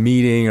 a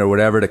meeting or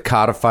whatever to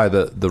codify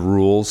the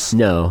rules?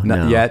 No.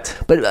 Not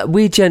yet. But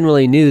we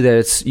generally knew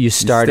that you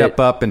start step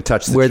up and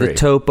touch the where tree. the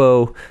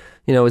topo,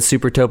 what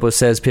Super Topo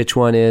says pitch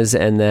 1 is,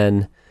 and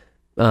then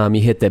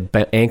you hit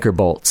the anchor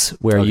bolts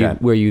where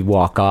you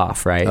walk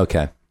off, right?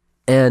 Okay.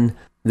 And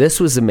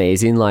this was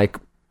amazing. Like,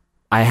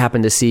 I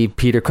happened to see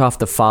Peter Koff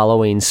the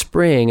following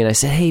spring, and I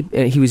said, hey,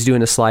 and he was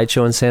doing a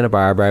slideshow in Santa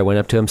Barbara. I went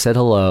up to him, said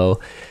hello.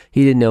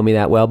 He didn't know me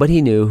that well, but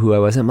he knew who I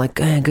was. I'm like,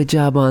 good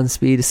job on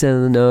speed, ascent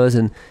of the nose.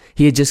 And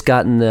he had just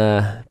gotten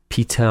the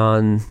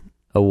Piton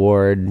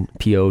Award,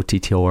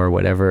 P-O-T-T-O or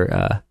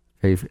whatever,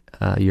 very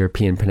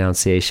European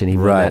pronunciation. He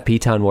won that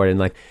Piton Award and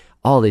like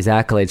all these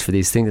accolades for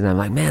these things. And I'm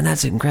like, man,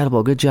 that's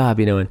incredible. Good job,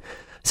 And I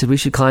said, we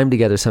should climb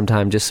together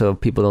sometime just so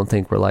people don't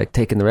think we're like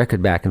taking the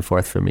record back and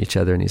forth from each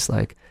other. And he's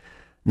like,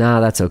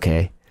 nah, that's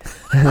okay.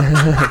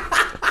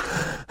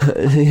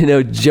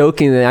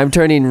 Joking that I'm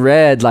turning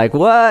red, like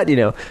what,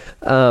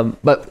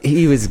 but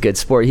he was a good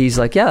sport. He's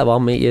like, yeah, well, I'll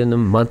meet you in a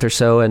month or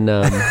so. And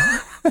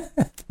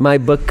my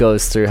book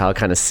goes through how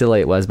kind of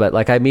silly it was, but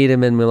like I meet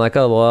him and we're like,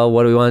 oh, well,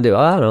 what do we want to do? Oh,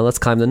 I don't know, let's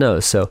climb the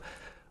nose. So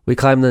we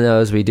climb the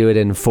nose. We do it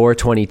in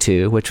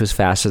 4:22, which was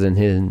faster than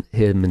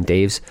him and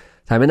Dave's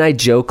time. And I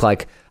joke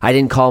like I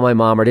didn't call my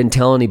mom or didn't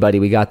tell anybody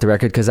we got the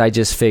record because I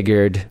just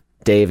figured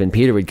Dave and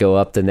Peter would go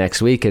up the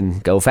next week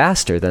and go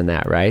faster than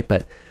that, right?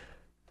 But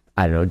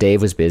I don't know,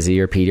 Dave was busy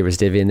or Peter was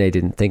divvying. They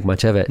didn't think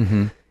much of it.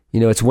 Mm-hmm.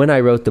 It's when I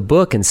wrote the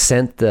book and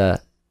sent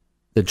the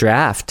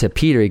draft to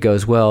Peter. He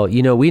goes, well,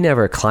 we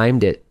never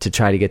climbed it to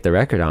try to get the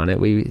record on it.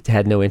 We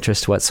had no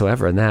interest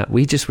whatsoever in that.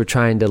 We just were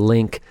trying to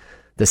link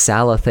the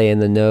Salathé in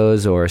the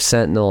nose or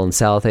Sentinel and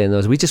Salathé in the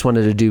nose. We just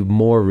wanted to do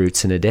more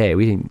routes in a day.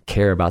 We didn't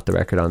care about the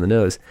record on the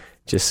nose.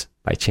 Just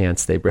by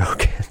chance they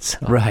broke it. So.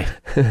 Right.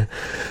 And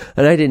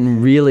I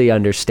didn't really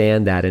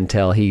understand that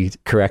until he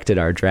corrected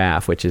our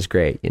draft, which is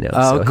great,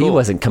 Oh, so cool, he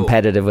wasn't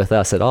competitive with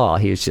us at all.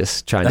 He was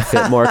just trying to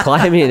fit more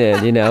climbing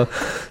in,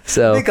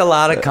 So I think a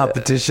lot of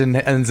competition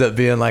ends up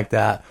being like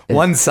that.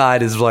 One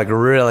side is like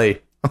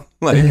really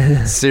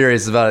like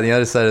serious about it. The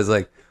other side is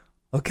like,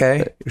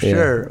 okay,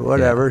 sure,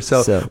 whatever.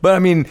 Yeah. So, but I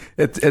mean,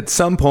 at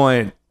some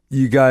point,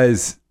 you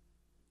guys,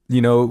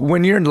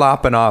 when you're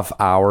lopping off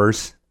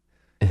hours,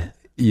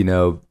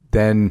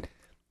 then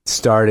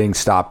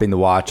stopping the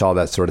watch, all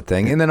that sort of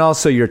thing. And then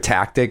also your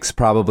tactics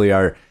probably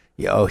are,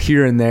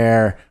 here and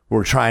there,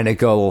 we're trying to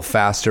go a little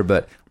faster.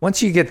 But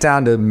once you get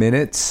down to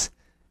minutes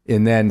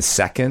and then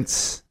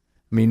seconds,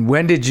 I mean,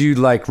 when did you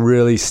like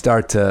really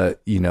start to,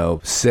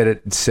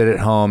 sit at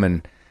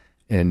home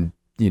and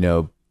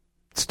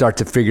start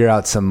to figure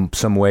out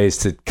some ways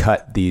to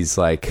cut these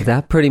like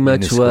that pretty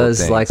much was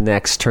things? Like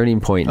next turning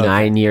point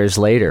 9 years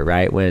later,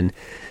 right? When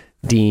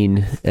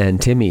Dean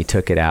and Timmy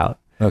took it out.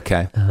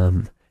 Okay.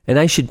 And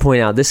I should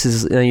point out, this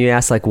is, you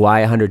asked like why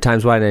 100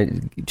 times, why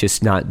didn't I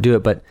just not do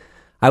it? But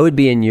I would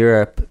be in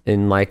Europe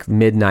in like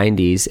mid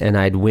 90s and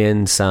I'd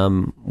win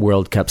some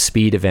World Cup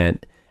speed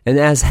event. And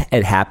as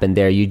it happened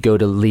there, you'd go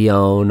to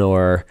Lyon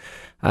or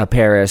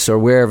Paris or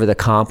wherever the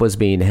comp was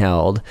being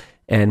held.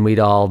 And we'd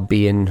all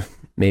be in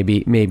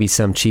maybe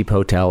some cheap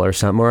hotel or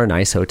something, or a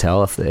nice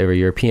hotel if they were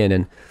European.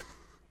 And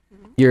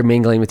you're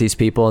mingling with these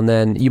people and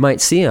then you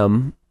might see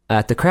them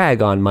at the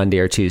crag on Monday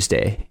or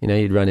Tuesday.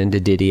 You'd run into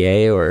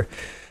Didier or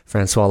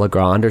Francois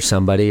Legrand or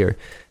somebody,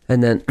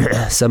 and then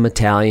some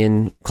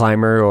Italian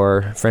climber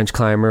or French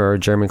climber or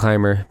German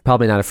climber,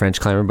 probably not a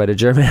French climber, but a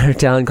German or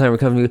Italian climber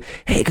comes to,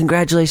 hey,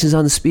 congratulations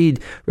on the speed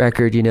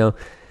record,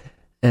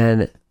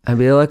 And I'd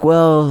be like,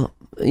 well,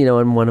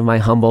 in one of my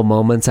humble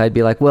moments, I'd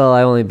be like, well,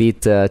 I only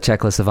beat the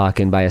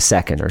Czechoslovakian by a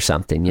second or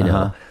something,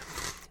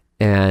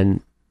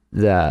 And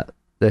the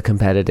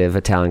competitive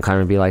Italian climber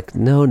would be like,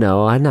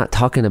 no, I'm not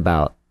talking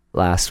about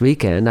last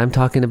weekend. I'm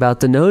talking about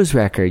the nose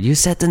record. You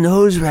set the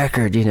nose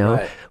record,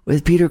 right,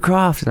 with Peter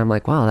Croft. And I'm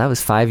like, wow, that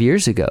was 5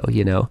 years ago,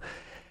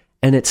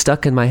 And it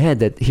stuck in my head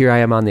that here I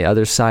am on the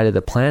other side of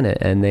the planet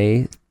and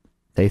they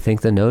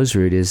think the nose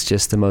route is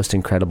just the most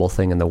incredible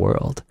thing in the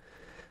world.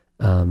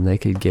 They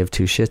could give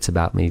two shits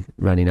about me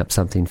running up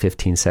something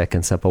 15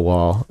 seconds up a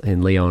wall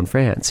in Lyon,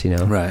 France,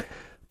 Right.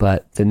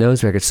 But the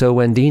nose record. So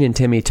when Dean and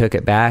Timmy took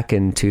it back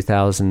in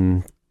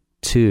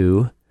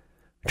 2002,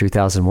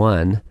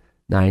 2001,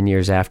 9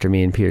 years after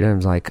me and Peter, I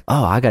was like,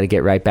 oh, I got to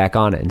get right back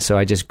on it. And so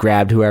I just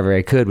grabbed whoever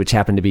I could, which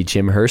happened to be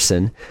Jim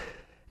Herson.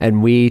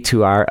 And we,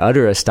 to our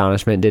utter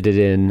astonishment, did it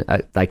in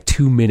like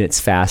 2 minutes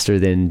faster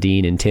than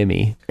Dean and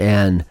Timmy.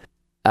 And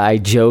I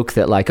joke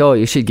that like, oh,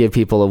 you should give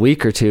people a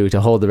week or two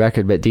to hold the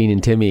record. But Dean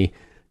and Timmy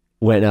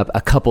went up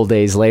a couple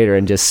days later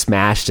and just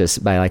smashed us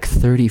by like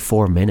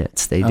 34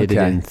 minutes. They did it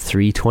in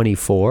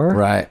 3:24.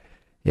 Right.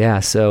 Yeah.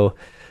 So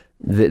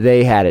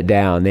they had it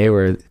down. They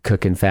were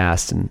cooking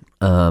fast. And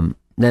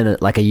then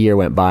like a year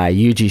went by.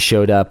 Yuji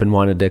showed up and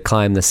wanted to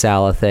climb the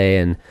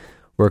Salathé, and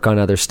work on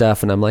other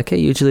stuff. And I'm like, hey,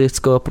 usually let's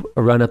go up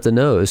a run up the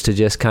nose to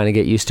just kind of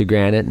get used to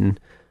granite. And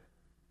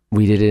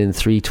we did it in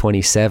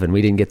 3:27.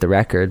 We didn't get the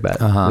record, but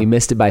we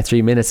missed it by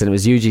 3 minutes. And it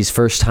was Yuji's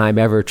first time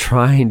ever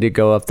trying to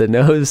go up the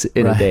nose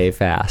in a day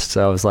fast.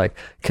 So I was like,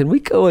 can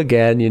we go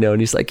again? And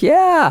he's like,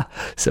 yeah.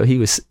 So he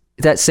was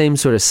that same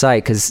sort of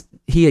sight, because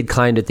he had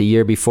climbed it the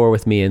year before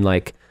with me in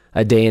like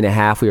a day and a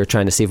half. We were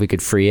trying to see if we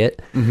could free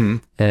it.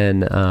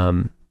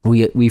 And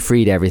we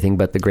freed everything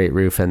but the great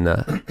roof and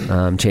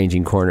the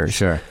changing corners.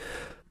 Sure.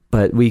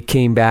 But we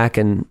came back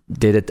and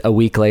did it a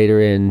week later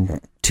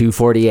in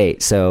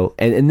 2:48. So,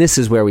 and this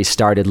is where we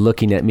started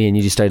looking at me, and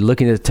you just started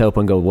looking at the topo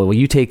and go, well,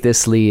 you take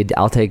this lead,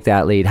 I'll take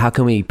that lead. How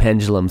can we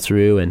pendulum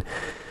through? And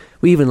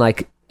we even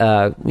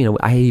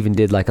I even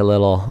did like a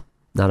little,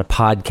 not a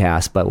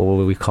podcast, but what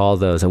would we call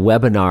those? A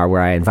webinar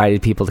where I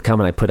invited people to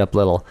come, and I put up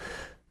little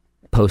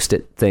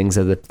Post-it things,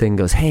 and the thing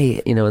goes,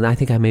 hey, and I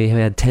think I may have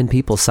had 10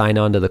 people sign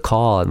on to the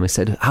call, and we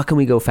said, how can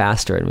we go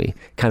faster? And we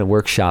kind of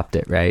workshopped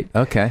it, right?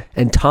 Okay.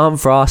 And Tom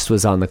Frost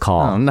was on the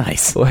call. Oh,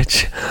 nice.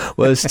 Which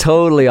was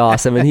totally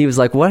awesome. And he was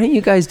like, why don't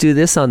you guys do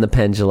this on the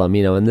pendulum,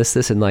 and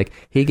this, and like,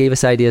 he gave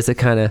us ideas that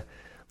kind of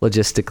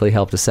logistically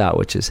helped us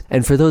out,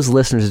 and for those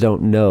listeners who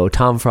don't know,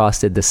 Tom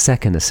Frost did the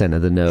second ascent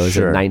of the nose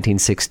in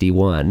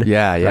 1961.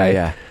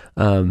 Yeah.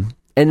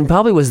 And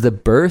probably was the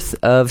birth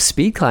of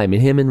speed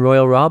climbing. Him and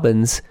Royal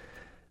Robbins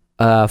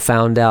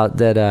found out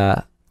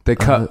that they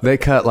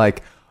cut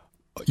like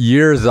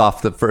years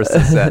off the first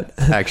ascent,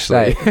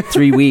 actually. Right,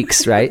 3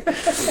 weeks, right?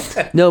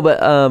 No, but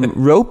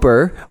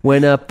Roper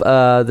went up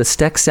the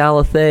Stek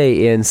Salathe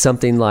in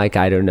something like,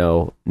 I don't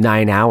know,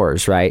 9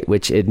 hours, right?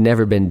 Which had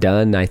never been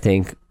done, I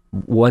think,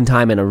 one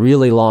time in a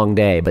really long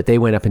day. But they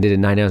went up and did it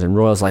in 9 hours, and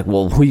Royal's like,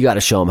 well, we got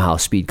to show them how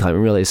speed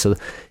climbing really is. So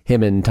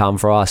him and Tom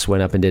Frost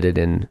went up and did it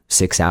in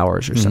 6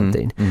 hours or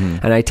something.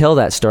 And I tell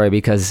that story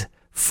because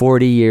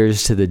 40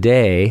 years to the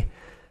day,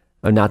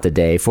 or not the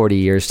day, 40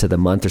 years to the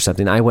month or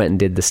something, I went and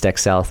did the Stek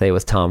Salathe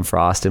with Tom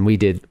Frost, and we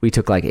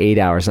took like 8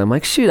 hours. And I'm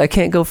like, shoot, I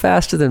can't go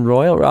faster than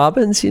Royal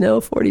Robbins,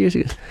 40 years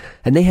ago.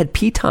 And they had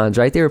pitons,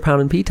 right? They were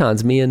pounding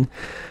pitons. Me and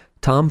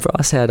Tom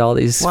Frost had all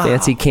these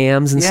fancy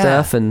cams and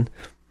stuff. And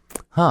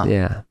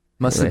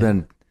must have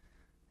been,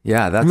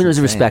 that's it was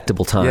a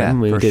respectable time. Yeah,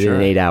 we did it in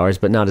 8 hours,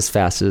 but not as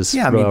fast as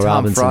Royal Tom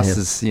Robbins. Frost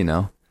is,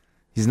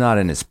 he's not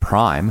in his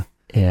prime.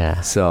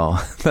 Yeah. So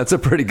that's a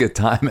pretty good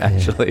time,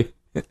 actually.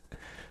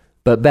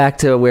 But back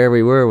to where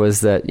we were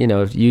was that,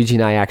 Yuji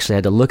and I actually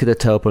had to look at the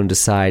topo and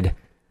decide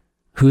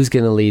who's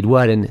going to lead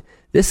what. And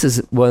this is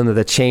one of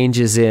the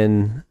changes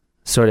in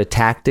sort of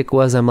tactic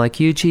was, I'm like,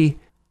 Yuji,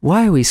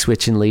 why are we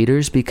switching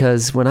leaders?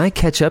 Because when I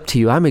catch up to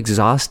you, I'm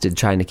exhausted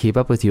trying to keep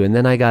up with you. And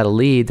then I got to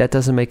lead. That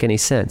doesn't make any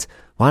sense.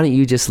 Why don't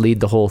you just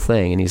lead the whole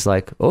thing? And he's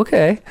like,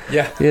 okay.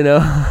 Yeah.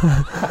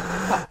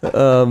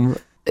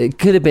 It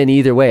could have been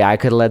either way. I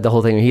could have led the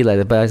whole thing or he led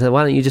it. But I said,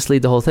 why don't you just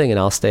lead the whole thing and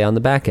I'll stay on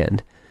the back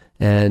end?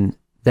 And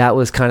that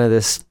was kind of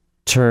this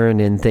turn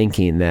in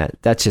thinking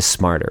that's just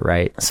smarter,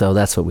 right? So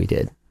that's what we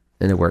did,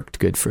 and it worked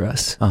good for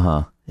us.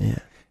 Yeah.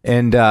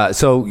 And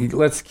so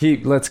let's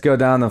go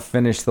down and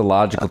finish the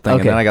logical thing,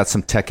 and then I got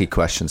some techie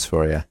questions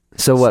for you.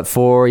 So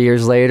 4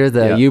 years later,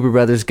 the Huber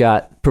brothers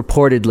got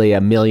purportedly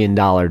 $1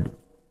 million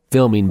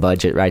filming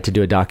budget, right, to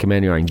do a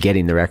documentary on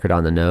getting the record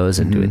on the nose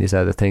and doing these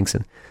other things,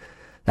 and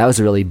that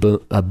was really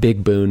a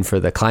big boon for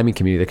the climbing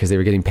community because they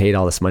were getting paid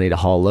all this money to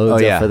haul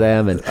loads up for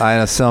them. And I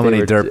know so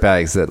many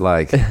dirtbags that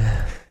like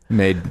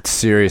made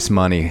serious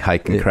money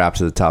hiking crap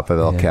to the top of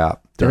El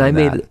Cap. And I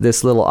made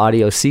this little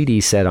audio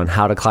CD set on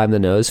how to climb the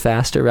nose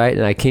faster, right?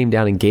 And I came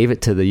down and gave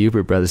it to the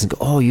Huber brothers and go,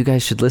 oh, you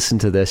guys should listen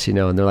to this, And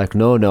they're like,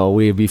 no,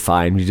 we'd be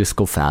fine. We just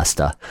go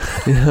faster.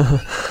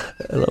 And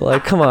I'm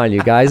like, come on,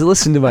 you guys,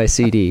 listen to my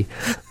CD.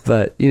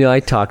 But, I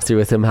talked through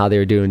with them how they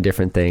were doing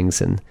different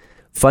things. And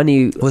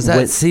funny. Was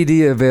that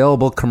CD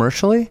available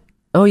commercially?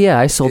 Oh, yeah.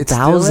 I sold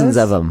thousands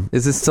of them.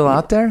 Is it still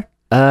out there?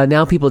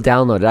 Now people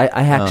download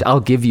it.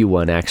 I'll give you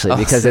one actually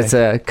because it's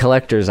a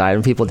collector's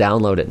item. People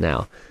download it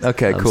now.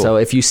 Okay, cool. So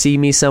if you see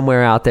me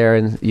somewhere out there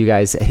and you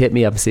guys hit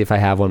me up and see if I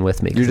have one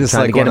with me. You're just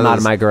trying to get them out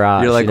of my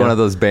garage. You're like one of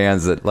those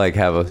bands that like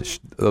have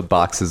a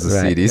boxes of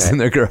CDs in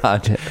their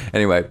garage.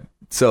 Anyway,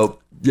 so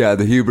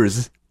the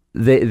Hubers.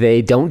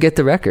 They don't get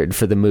the record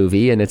for the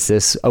movie, and it's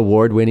this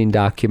award-winning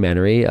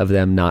documentary of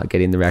them not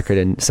getting the record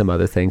and some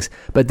other things.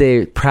 But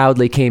they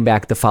proudly came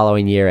back the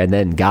following year and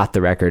then got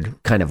the record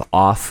kind of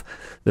off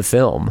the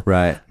film.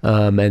 Right.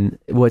 And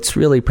what's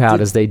really proud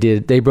is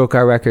they broke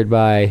our record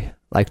by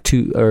like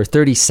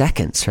 30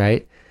 seconds,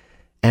 right?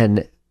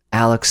 And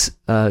Alex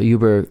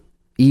Huber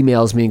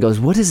emails me and goes,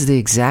 what is the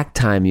exact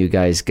time you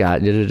guys got?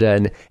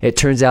 And it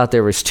turns out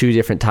there was 2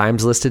 different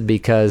times listed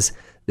because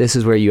this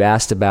is where you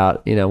asked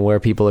about, where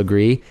people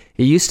agree.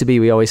 It used to be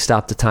we always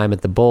stopped the time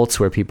at the bolts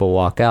where people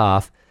walk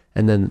off,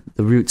 and then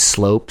the route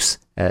slopes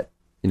at,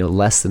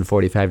 less than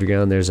 45 degrees,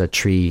 and there's a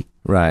tree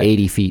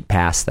 80 feet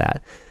past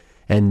that.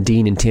 And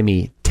Dean and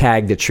Timmy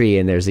tagged the tree,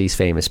 and there's these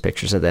famous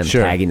pictures of them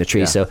tagging the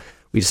tree. Yeah. So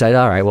we decided,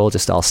 all right, we'll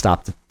just all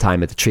stop the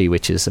time at the tree,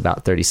 which is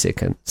about 30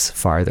 seconds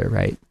farther,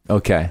 right?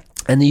 Okay.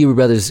 And the Uber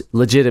brothers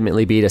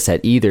legitimately beat us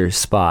at either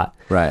spot.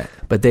 Right.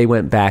 But they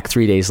went back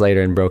 3 days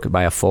later and broke it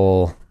by a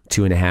full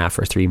 2.5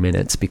 or 3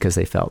 minutes because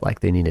they felt like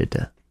they needed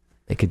to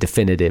make a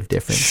definitive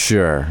difference.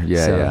 Sure.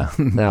 Yeah, So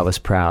yeah. I was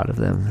proud of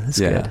them. It's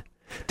good.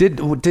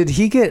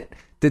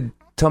 Did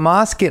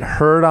Tomas get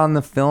hurt on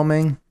the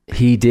filming?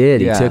 He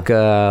did. Yeah. He took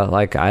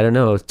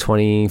a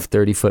 20,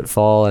 30 foot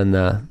fall in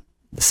the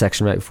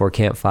section right before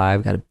Camp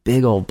 5. Got a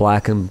big old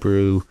black and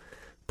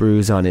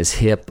bruise on his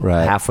hip,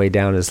 Right. halfway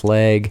down his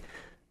leg.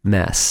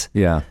 Mess.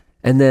 Yeah.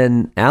 And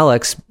then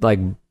Alex, I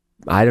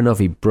don't know if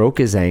he broke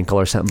his ankle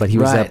or something, but he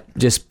was Right. up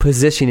just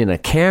positioning a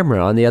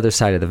camera on the other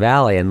side of the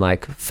valley and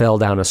fell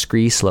down a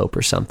scree slope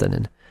or something.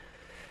 And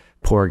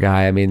poor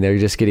guy. I mean, they're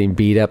just getting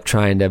beat up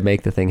trying to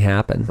make the thing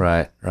happen.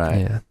 Right.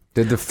 Yeah.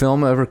 Did the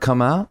film ever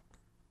come out?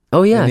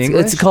 Oh yeah, In it's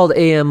English? called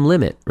AM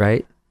Limit,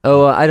 right?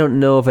 Oh, I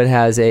don't know if it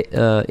has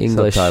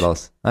English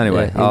Subtitles.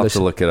 Anyway, Yeah, I'll have English.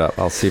 to look it up.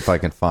 I'll see if I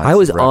can find I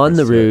was some on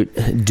the reference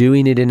to it. route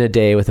doing it in a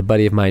day with a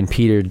buddy of mine,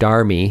 Peter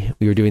Darmy.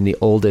 We were doing the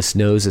oldest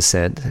nose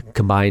ascent,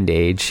 combined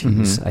age. He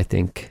was, I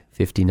think,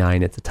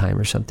 59 at the time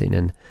or something.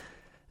 And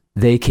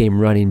they came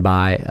running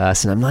by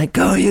us, and I'm like,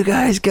 go, you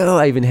guys, go.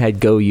 I even had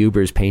Go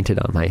Ubers painted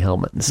on my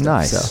helmet and stuff.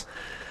 Nice.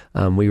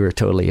 So we were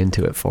totally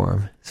into it for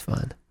him. It's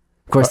fun.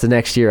 Of course, the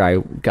next year I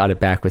got it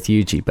back with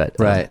Yuji, but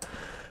Right.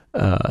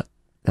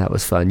 that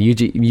was fun.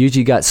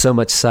 Yuji got so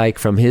much psych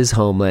from his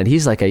homeland.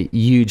 He's like a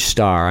huge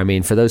star. I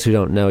mean, for those who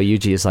don't know,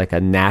 Yuji is like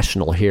a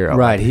national hero.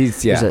 Right.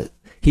 He's, yeah.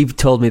 He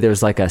told me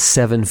there's like a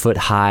 7-foot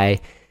high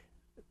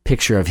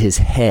picture of his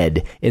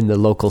head in the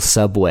local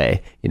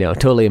subway.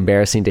 Totally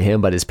embarrassing to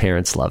him, but his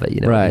parents love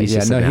it. Right. He's Yeah.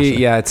 just a No,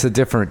 national- it's a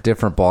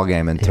different ball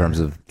game in terms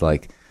of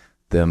like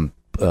them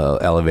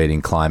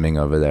elevating climbing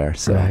over there.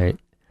 So Right.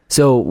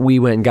 So we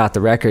went and got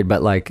the record,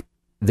 but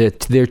their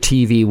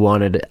TV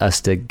wanted us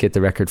to get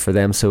the record for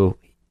them. So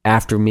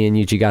after me and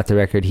Yuji got the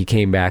record, he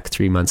came back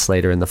 3 months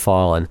later in the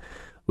fall, and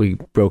we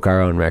broke our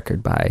own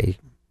record by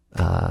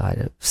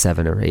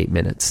 7 or 8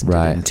 minutes.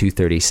 Right. In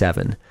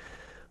 2:37,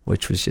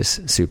 which was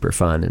just super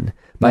fun. And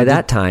by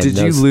that time, did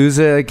you lose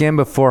it again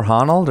before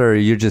Honnold, or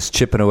you're just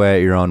chipping away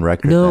at your own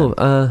record? No,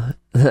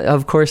 then?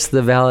 of course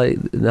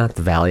not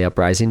the Valley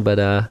Uprising,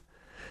 but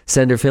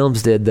Sender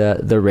Films did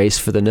the Race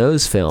for the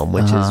Nose film,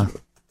 which is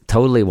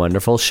totally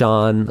wonderful.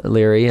 Sean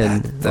Leary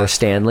or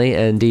Stanley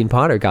and Dean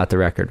Potter got the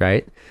record,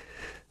 right?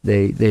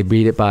 They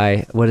beat it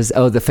by,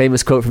 the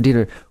famous quote from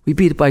Dean, we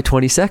beat it by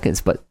 20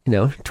 seconds, but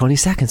 20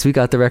 seconds, we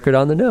got the record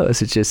on the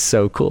nose. It's just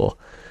so cool.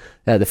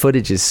 The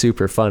footage is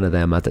super fun of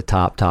them at the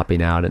top,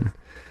 topping out, and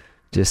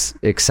just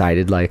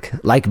excited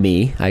like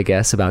me, I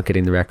guess, about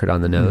getting the record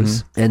on the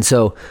nose. And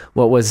so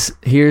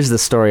here's the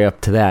story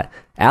up to that.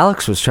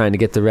 Alex was trying to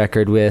get the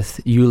record with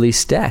Yuli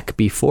Steck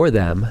before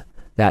them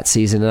that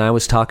season, and I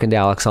was talking to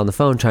Alex on the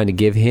phone, trying to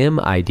give him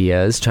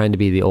ideas, trying to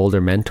be the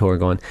older mentor,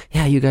 going,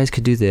 yeah, you guys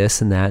could do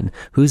this and that, and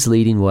who's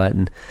leading what.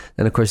 And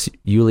then, of course,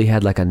 Yuli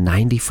had like a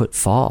 90-foot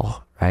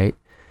fall, right?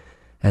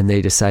 And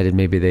they decided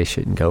maybe they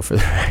shouldn't go for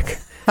the record.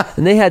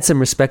 And they had some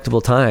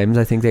respectable times.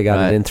 I think they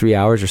got it in 3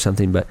 hours or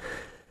something, but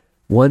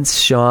once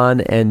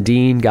Sean and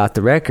Dean got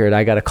the record,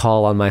 I got a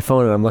call on my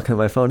phone, and I'm looking at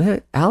my phone.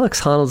 Hey,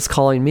 Alex Honnold's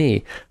calling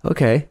me.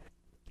 Okay.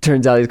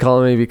 Turns out he's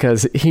calling me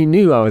because he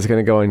knew I was going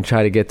to go and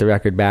try to get the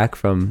record back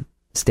from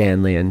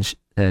Stanley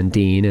and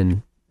Dean.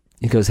 And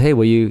he goes, hey,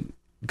 will you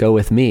go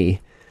with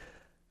me?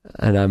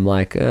 And I'm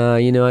like,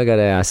 I got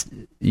to ask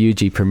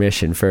Yuji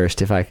permission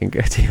first if I can go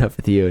team up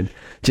with you. And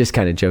just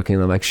kind of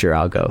joking, I'm like, sure,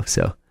 I'll go.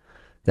 So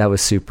that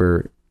was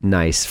super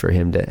nice for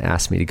him to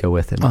ask me to go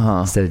with him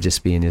instead of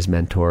just being his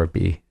mentor,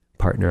 be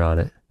partner on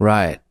it.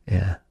 Right.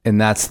 Yeah.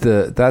 And that's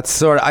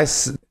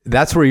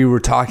where you were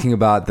talking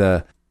about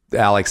the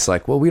Alex,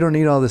 like, well, we don't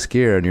need all this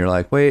gear, and you're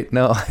like, wait,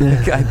 no,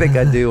 I think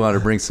I do want to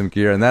bring some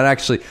gear. And that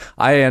actually,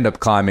 I end up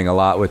climbing a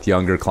lot with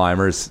younger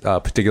climbers,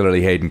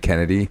 particularly Hayden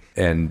Kennedy,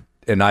 and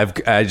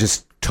I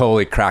just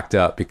totally cracked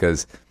up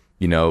because,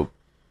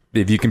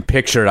 if you can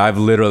picture it, I've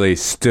literally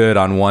stood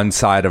on one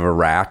side of a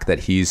rack that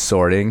he's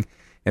sorting,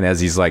 and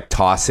as he's like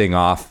tossing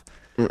off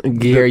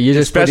gear,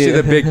 especially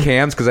the big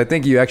cams, because I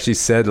think you actually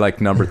said like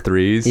number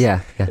 3s.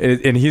 Yeah.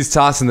 And he's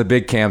tossing the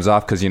big cams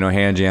off because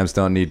hand jams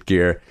don't need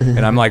gear,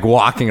 and I'm like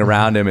walking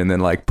around him and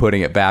then like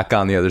putting it back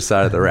on the other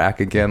side of the rack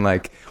again.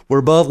 Like,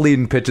 we're both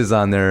leading pitches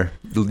on their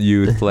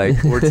youth.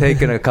 Like, we're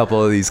taking a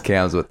couple of these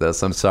cams with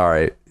us. I'm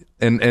sorry.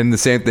 And the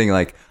same thing,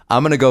 like,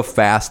 I'm gonna go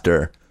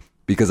faster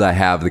because I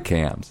have the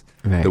cams.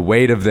 Right. The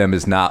weight of them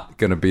is not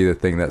going to be the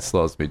thing that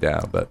slows me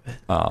down. But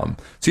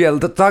so yeah,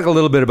 let's talk a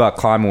little bit about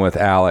climbing with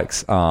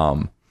Alex.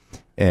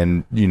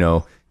 And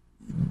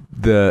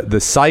the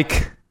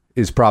psych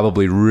is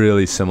probably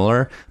really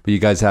similar, but you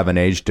guys have an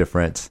age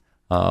difference.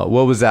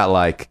 What was that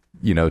like?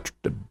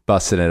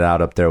 Busting it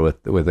out up there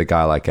with a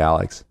guy like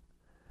Alex.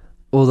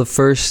 Well, the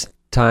first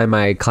time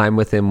I climbed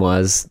with him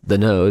was the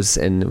nose,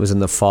 and it was in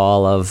the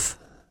fall of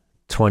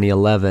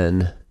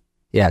 2011.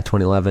 Yeah,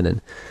 2011,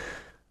 and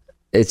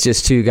it's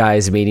just two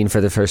guys meeting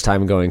for the first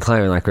time going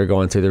climbing, like we're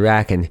going through the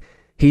rack, and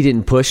he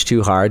didn't push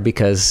too hard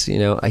because, it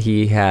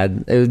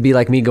would be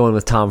like me going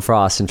with Tom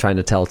Frost and trying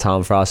to tell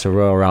Tom Frost or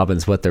Royal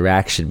Robbins what the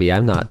rack should be.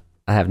 I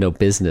have no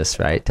business,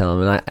 right? Tell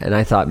him. And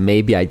I thought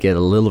maybe I'd get a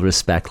little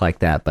respect like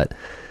that,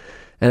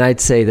 and I'd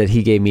say that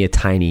he gave me a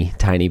tiny,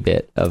 tiny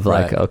bit of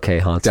like, okay,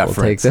 Hans will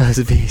take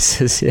those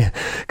pieces. Yeah.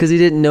 Cause he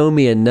didn't know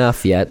me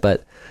enough yet,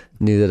 but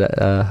knew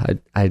that,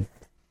 I'd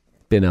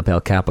been up El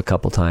Cap a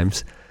couple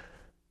times.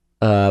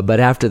 But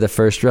after the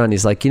first run,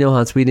 he's like,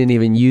 Hans, we didn't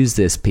even use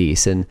this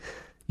piece and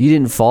you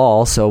didn't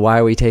fall, so why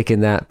are we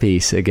taking that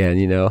piece again,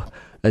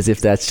 as if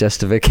that's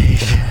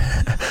justification.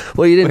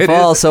 Well, you didn't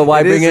fall, so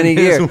why bring any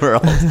gear? His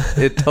world.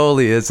 It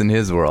totally is in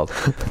his world.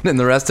 In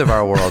the rest of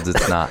our worlds,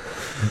 it's not.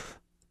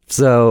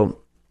 So,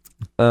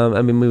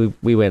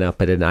 we went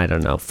up at it,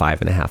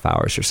 5.5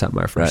 hours or something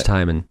our first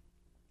time, and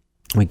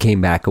we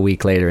came back a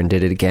week later and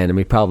did it again, and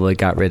we probably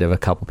got rid of a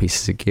couple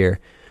pieces of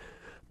gear.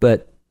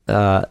 But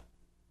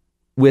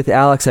with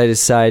Alex, we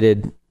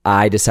decided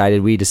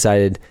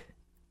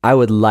I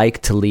would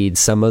like to lead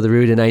some of the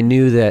route, and I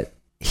knew that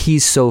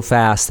he's so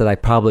fast that I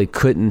probably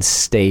couldn't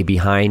stay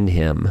behind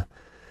him,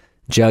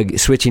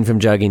 switching from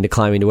jugging to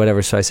climbing to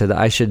whatever. So I said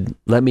I should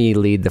let me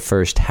lead the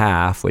first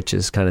half, which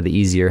is kind of the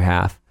easier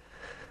half,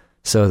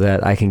 so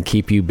that I can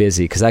keep you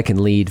busy because I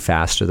can lead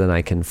faster than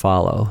I can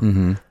follow.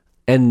 Mm-hmm.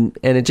 And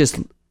it just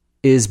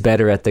is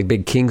better at the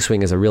big king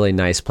swing is a really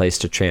nice place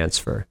to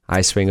transfer.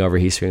 I swing over,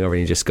 he swing over,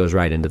 and he just goes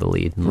right into the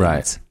lead.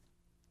 Right.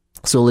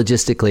 So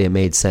logistically, it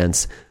made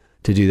sense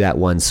to do that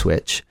one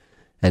switch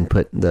and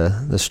put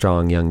the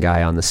strong young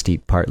guy on the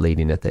steep part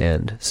leading at the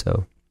end.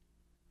 So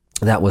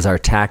that was our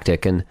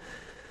tactic. And,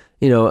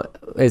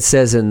 it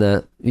says in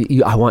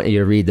I want you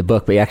to read the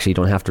book, but you actually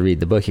don't have to read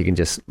the book. You can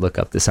just look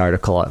up this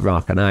article at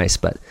Rock and Ice.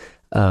 But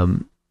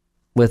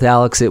with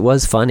Alex, it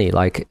was funny.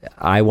 Like,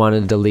 I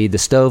wanted to lead the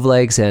stove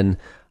legs, and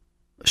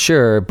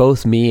sure,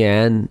 both me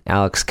and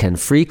Alex can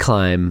free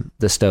climb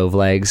the stove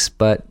legs,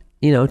 but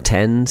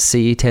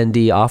 10C,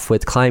 10D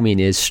off-width climbing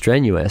is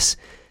strenuous.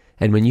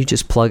 And when you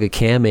just plug a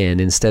cam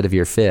in instead of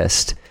your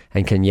fist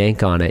and can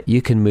yank on it,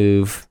 you can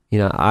move,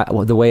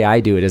 the way I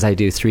do it is I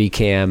do 3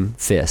 cam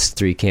fist.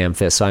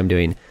 So I'm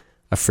doing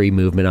a free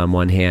movement on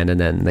one hand and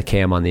then the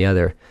cam on the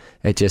other.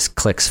 It just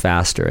clicks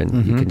faster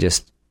and you can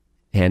just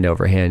hand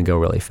over hand go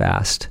really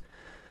fast.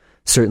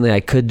 Certainly I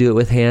could do it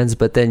with hands,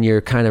 but then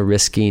you're kind of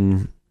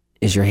risking,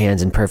 is your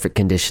hands in perfect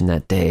condition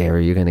that day, or are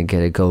you going to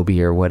get a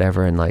goby or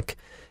whatever? And like,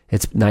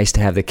 it's nice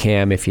to have the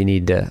cam if you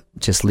need to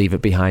just leave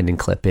it behind and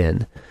clip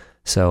in.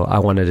 So I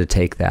wanted to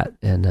take that.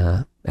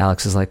 And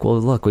Alex is like, well,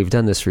 look, we've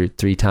done this route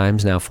 3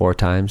 times, now 4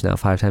 times, now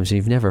 5 times, and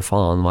you've never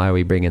fallen. Why are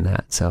we bringing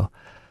that? So,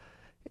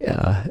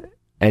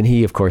 and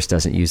he, of course,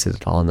 doesn't use it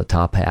at all in the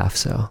top half.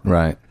 So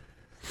right.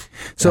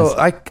 So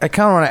I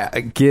kind of want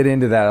to get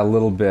into that a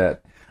little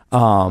bit.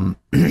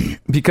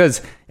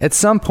 Because at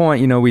some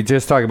point, we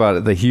just talked about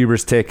it, the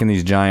Huber's taking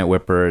these giant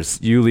whippers.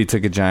 Yuli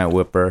took a giant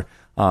whipper.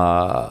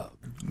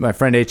 My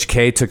friend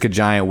HK took a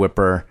giant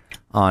whipper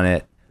on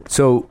it.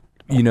 So,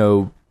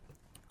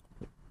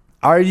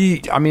 are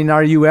you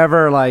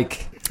ever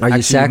like... Are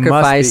you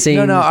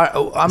sacrificing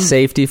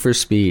safety for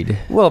speed?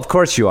 Well, of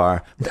course you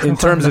are. In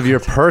terms of your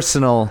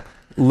personal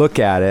look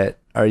at it,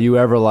 are you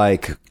ever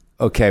like,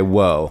 okay,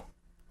 whoa,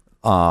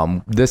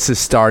 this is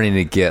starting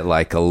to get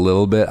like a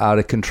little bit out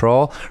of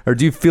control? Or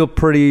do you feel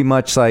pretty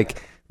much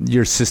like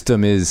your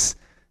system is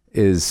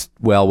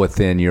well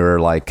within your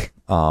like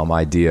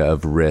idea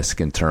of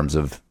risk in terms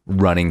of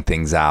running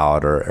things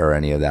out or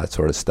any of that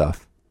sort of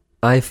stuff?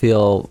 I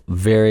feel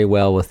very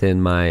well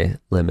within my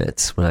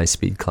limits when I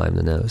speed climb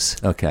the nose.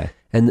 Okay.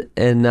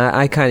 And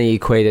I kind of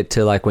equate it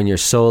to like when you're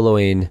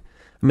soloing.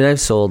 I mean, I've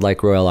sold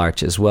like Royal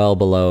Arches well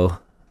below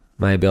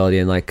my ability,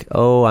 and like,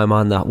 I'm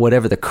on the,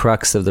 whatever the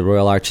crux of the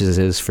Royal Arches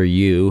is for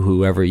you,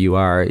 whoever you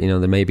are,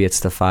 then maybe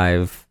it's the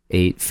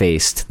 5.8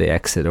 faced, the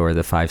exit, or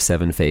the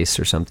 5.7 face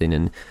or something.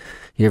 And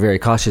you're very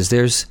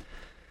cautious.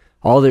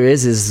 All there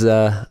is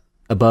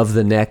above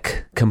the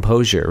neck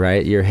composure,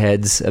 right? Your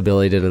head's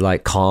ability to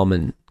like calm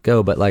and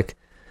go. But like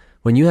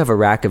when you have a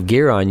rack of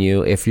gear on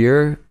you, if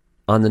you're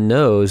on the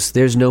nose,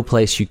 there's no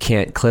place you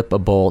can't clip a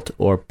bolt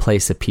or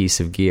place a piece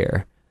of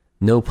gear.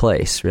 No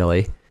place,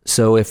 really.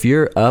 So if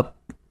you're up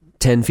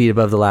 10 feet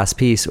above the last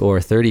piece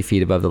or 30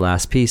 feet above the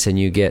last piece and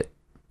you get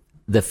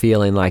the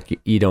feeling like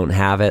you don't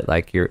have it,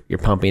 like you're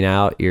pumping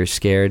out, you're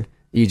scared,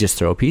 you just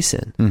throw a piece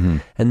in. Mm-hmm.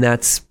 And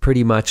that's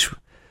pretty much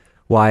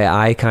why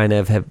I kind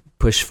of have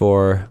pushed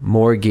for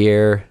more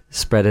gear,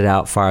 spread it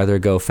out farther,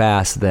 go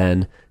fast,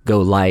 than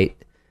go light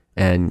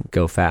and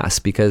go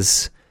fast,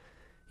 because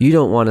you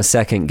don't want to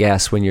second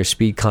guess when you're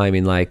speed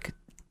climbing, like,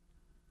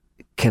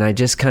 can I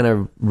just kind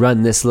of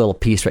run this little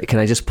piece, right? Can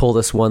I just pull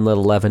this one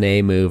little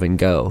 11A move and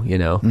go,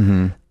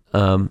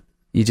 Mm-hmm.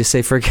 You just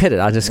say, forget it.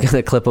 I'm just going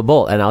to clip a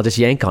bolt and I'll just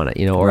yank on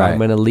it, or right. I'm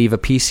going to leave a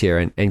piece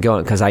here and go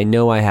on, because I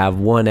know I have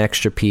one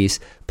extra piece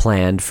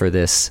planned for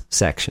this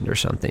section or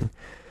something.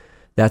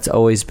 That's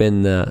always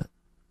been the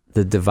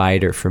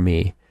divider for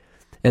me.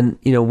 And,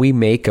 we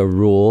make a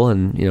rule,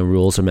 and,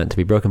 rules are meant to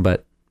be broken,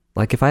 but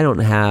like if I don't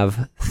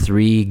have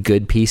 3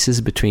 good pieces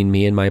between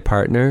me and my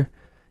partner,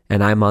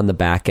 and I'm on the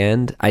back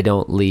end, I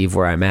don't leave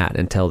where I'm at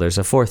until there's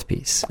a fourth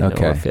piece, or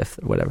a fifth,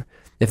 or whatever.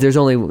 If there's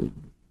only,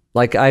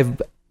 like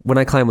when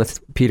I climbed with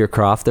Peter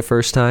Croft the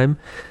first time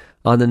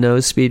on the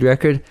nose speed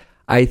record,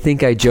 I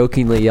think I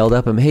jokingly yelled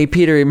up him, "Hey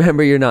Peter,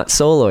 remember you're not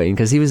soloing,"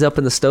 because he was up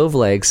in the stove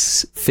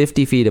legs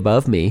 50 feet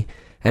above me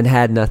and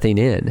had nothing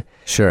in.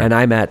 Sure. And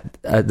I'm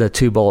at the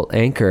 2-bolt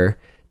anchor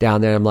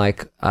down there. I'm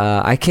like,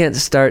 I can't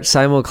start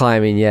simul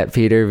climbing yet,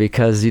 Peter,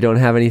 because you don't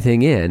have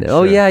anything in. Sure.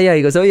 Oh yeah.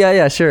 He goes, oh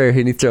yeah, sure.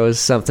 And he throws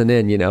something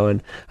in,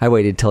 and I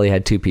waited till he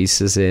had 2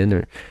 pieces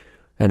in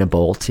and a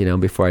bolt,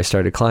 before I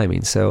started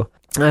climbing. So,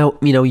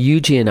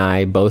 Yuji and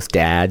I, both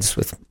dads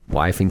with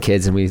wife and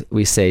kids, and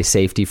we say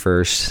safety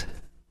first,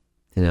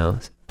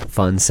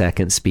 fun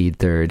second, speed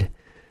third.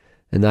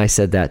 And I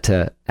said that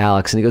to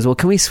Alex, and he goes, well,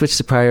 can we switch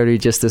the priority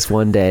just this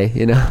one day,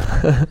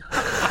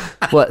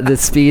 What, the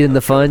speed and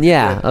the fun?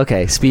 Yeah,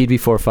 okay, speed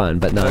before fun,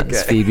 but not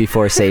speed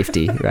before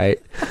safety, right?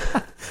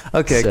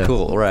 Okay, so,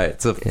 cool, right.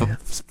 So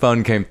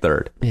fun came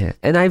third. Yeah,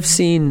 and I've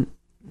seen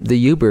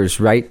the Ubers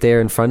right there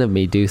in front of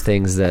me do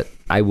things that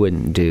I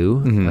wouldn't do.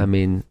 Mm-hmm. I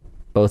mean,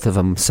 both of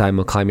them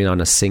simul climbing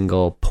on a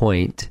single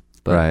point,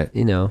 but,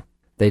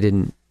 they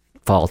didn't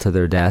fall to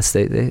their deaths.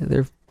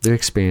 They're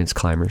experienced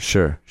climbers.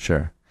 Sure.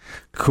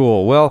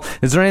 Cool. Well,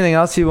 is there anything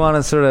else you want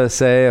to sort of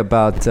say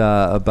about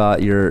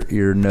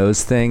your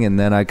nose thing? And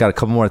then I got a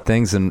couple more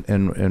things,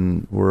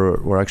 and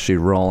we're actually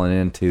rolling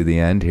into the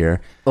end here.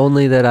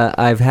 Only that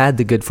I've had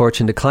the good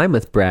fortune to climb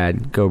with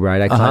Brad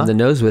Gobride. I climbed the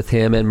nose with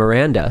him and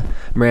Miranda.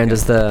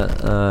 Miranda's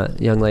the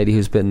young lady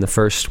who's been the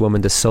first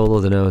woman to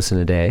solo the nose in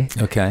a day.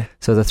 Okay.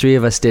 So the three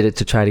of us did it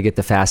to try to get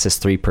the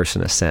fastest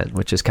 3-person ascent,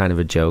 which is kind of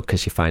a joke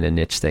because you find a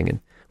niche thing. And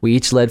we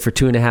each led for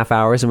 2.5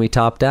 hours, and we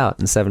topped out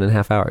in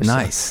 7.5 hours.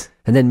 Nice. So.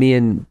 And then me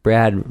and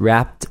Brad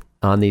rapped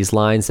on these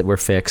lines that were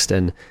fixed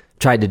and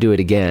tried to do it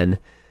again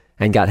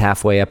and got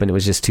halfway up, and it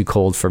was just too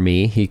cold for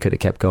me. He could have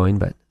kept going,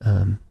 but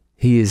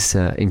he is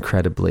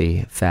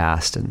incredibly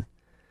fast, and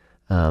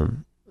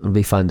it'll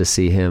be fun to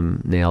see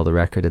him nail the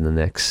record in the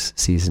next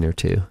season or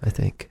two, I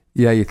think.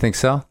 Yeah, you think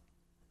so?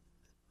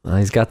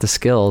 He's got the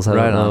skills. I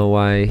don't know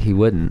why he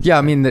wouldn't. Yeah,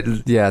 I mean,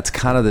 it's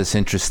kind of this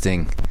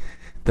interesting...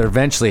 There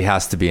eventually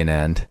has to be an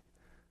end.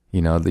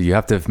 You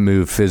have to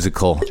move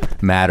physical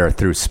matter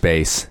through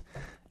space,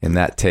 and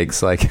that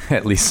takes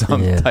at least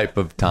some type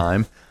of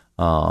time.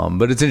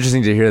 But it's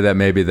interesting to hear that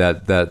maybe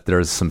that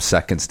there's some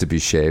seconds to be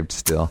shaved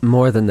still.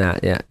 More than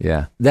that, yeah.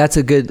 Yeah. That's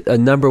a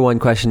number one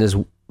question is,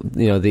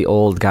 the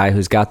old guy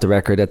who's got the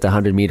record at the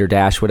 100-meter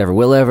dash, whatever,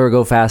 will ever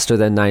go faster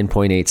than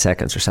 9.8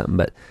 seconds or something.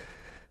 But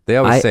they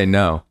always say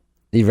no.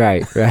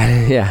 Right,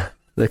 yeah.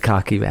 The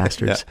cocky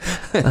bastards.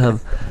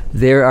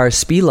 There are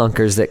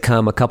spelunkers that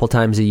come a couple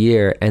times a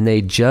year, and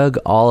they jug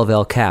all of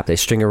El Cap. They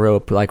string a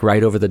rope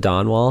right over the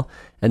Dawn Wall,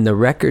 and the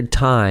record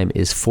time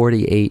is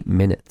 48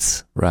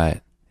 minutes.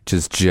 Right.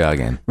 Just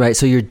jugging. Right.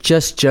 So you're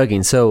just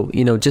jugging. So,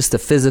 just the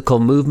physical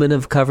movement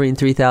of covering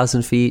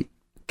 3,000 feet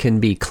can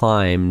be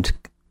climbed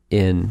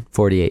in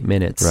 48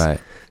 minutes.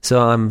 Right.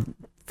 So I'm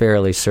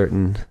fairly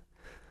certain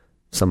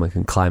someone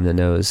can climb the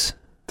nose.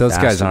 Those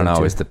guys aren't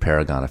always the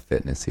paragon of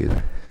fitness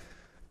either.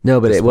 No,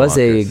 but it was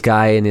a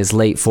guy in his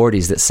late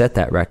 40s that set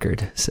that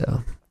record.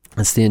 So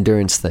that's the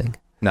endurance thing.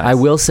 Nice. I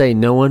will say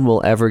no one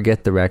will ever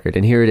get the record.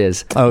 And here it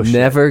is. Oh,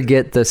 never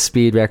get the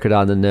speed record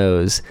on the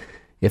nose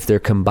if their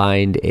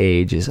combined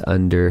age is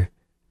under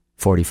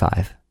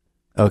 45.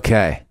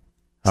 Okay.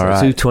 All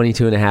right. 2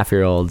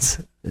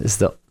 22-and-a-half-year-olds is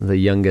the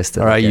youngest.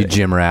 All right, you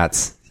gym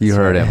rats. You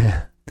heard him.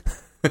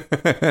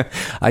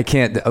 I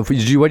can't.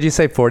 What'd you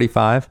say,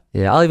 45?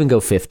 Yeah, I'll even go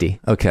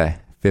 50. Okay.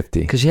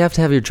 50. Because you have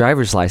to have your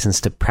driver's license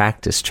to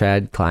practice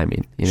trad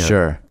climbing.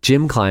 Sure.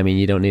 Gym climbing,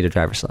 you don't need a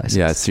driver's license.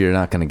 Yeah, so you're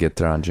not going to get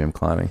there on gym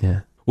climbing.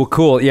 Yeah. Well,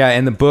 cool. Yeah,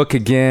 and the book,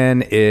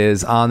 again,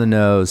 is On the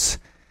Nose,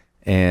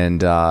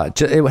 and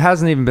it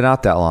hasn't even been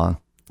out that long.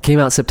 Came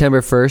out September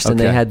 1st, and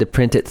they had to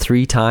print it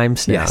 3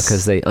 times now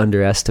because they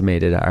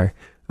underestimated our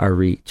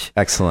reach.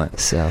 Excellent.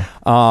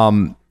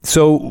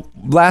 So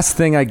last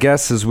thing, I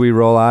guess, as we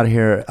roll out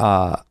here,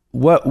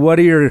 what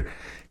are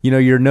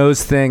your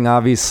nose thing,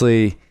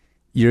 obviously...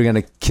 You're going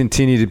to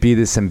continue to be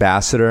this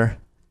ambassador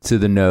to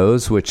the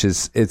nose, which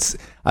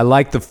I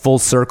like the full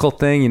circle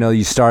thing.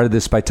 You started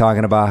this by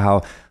talking about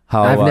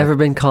how I've never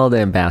been called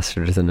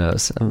ambassador to the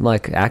nose. I'm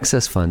like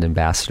Access Fund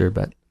ambassador,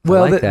 but I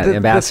like that.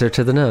 Ambassador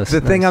to the nose.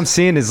 The thing I'm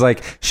seeing is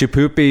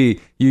Shapoopy,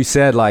 you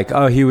said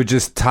he would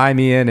just tie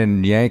me in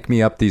and yank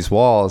me up these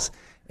walls.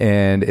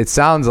 And it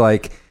sounds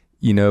like,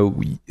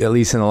 at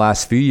least in the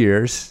last few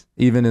years,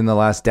 even in the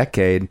last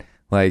decade,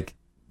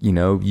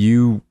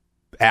 you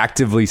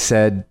actively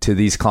said to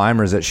these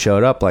climbers that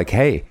showed up,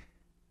 hey,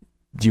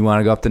 do you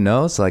want to go up the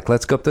nose?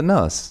 Let's go up the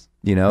nose,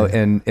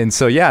 and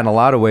so, yeah, in a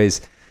lot of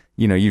ways,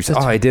 you said,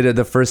 I did it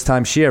the first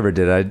time she ever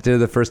did it. I did it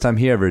the first time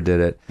he ever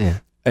did it. Yeah.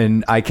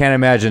 And I can't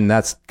imagine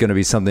that's going to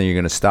be something you're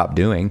going to stop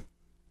doing.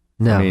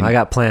 No, I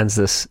got plans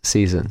this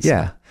season. So.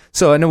 Yeah.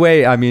 So in a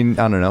way, I don't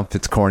know if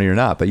it's corny or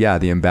not, but yeah,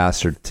 the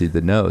ambassador to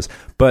the nose.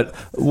 But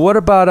what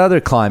about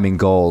other climbing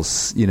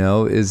goals?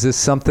 Is this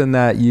something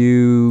that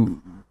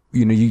you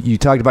you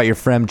talked about your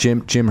friend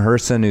Jim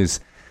Herson, who's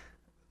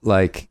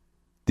like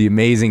the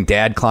amazing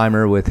dad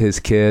climber with his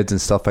kids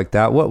and stuff like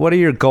that. What are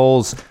your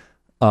goals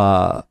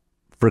for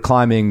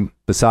climbing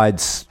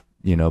besides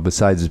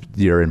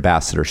your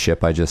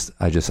ambassadorship? I just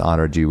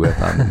honored you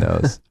with on the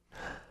nose.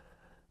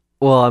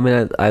 Well, I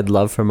mean, I'd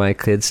love for my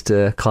kids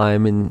to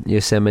climb in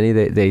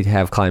Yosemite. They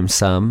have climbed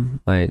some.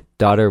 My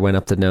daughter went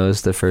up the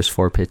nose the first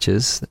 4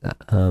 pitches.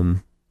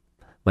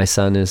 My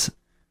son is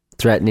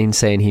threatening,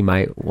 saying he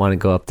might want to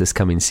go up this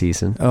coming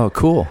season. Oh,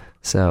 cool.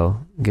 So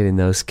getting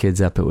those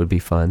kids up, it would be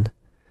fun.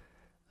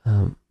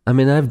 I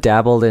mean, I've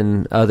dabbled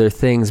in other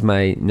things.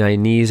 My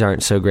knees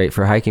aren't so great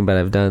for hiking, but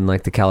I've done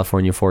like the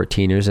California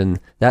 14ers, and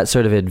that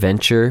sort of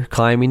adventure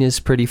climbing is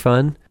pretty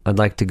fun. I'd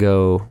like to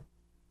go...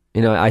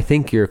 I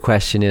think your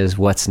question is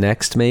what's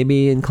next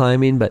maybe in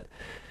climbing, but...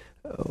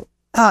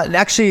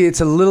 Actually,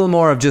 it's a little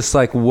more of just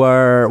like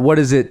what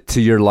is it to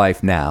your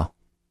life now?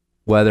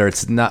 Whether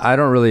it's not...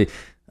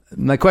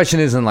 My question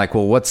isn't like,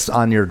 well, what's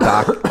on your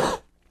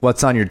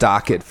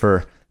docket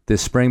for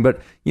this spring?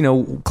 But,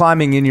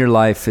 climbing in your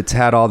life, it's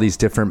had all these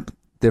different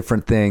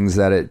things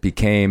that it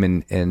became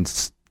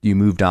and you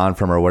moved on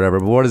from or whatever.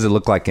 But what does it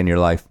look like in your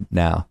life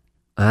now?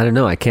 I don't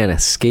know. I can't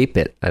escape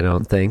it, I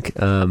don't think.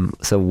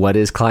 So what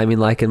is climbing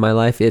like in my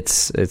life?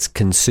 It's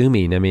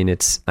consuming. I mean,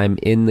 I'm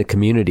in the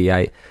community.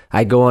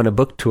 I go on a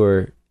book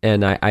tour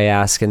and I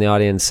ask in the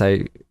audience,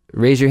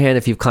 raise your hand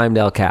if you've climbed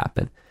El Cap.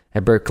 And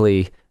at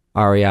Berkeley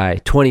REI,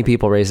 20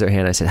 people raised their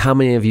hand. I said, how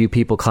many of you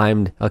people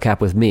climbed El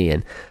Cap with me?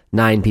 And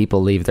 9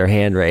 people leave their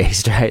hand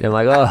raised, right? And I'm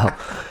like, oh.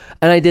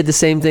 And I did the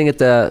same thing at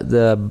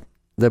the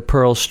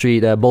Pearl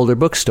Street Boulder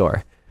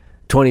bookstore.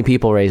 20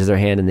 people raised their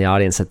hand in the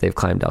audience that they've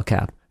climbed El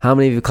Cap. How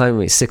many of you climbed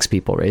with me? 6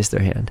 people raised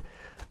their hand.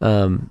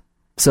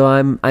 So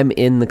I'm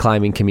in the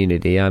climbing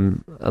community. I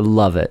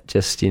love it.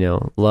 Just,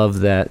 love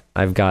that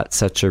I've got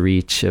such a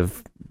reach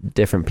of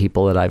different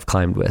people that I've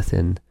climbed with.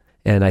 And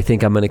I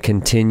think I'm going to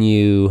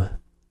continue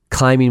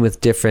climbing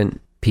with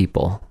different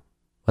people,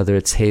 whether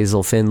it's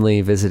Hazel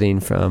Finley visiting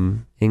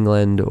from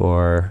England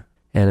or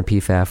Anna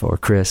Pfaf or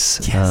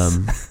Chris.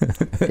 Yes.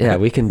 Yeah,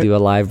 we can do a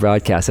live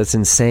broadcast. That's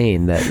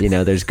insane that,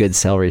 there's good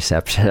cell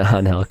reception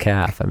on El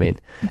Cap. I mean,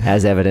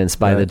 as evidenced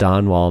by the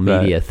Donwall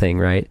media thing,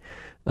 right?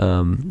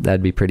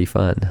 That'd be pretty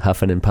fun.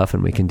 Huffing and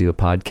puffing, we can do a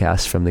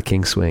podcast from the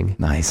Kingswing.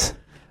 Nice.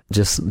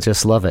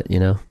 Just love it,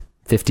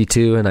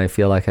 52, and I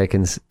feel like I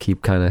can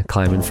keep kind of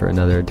climbing for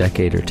another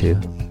decade or 2.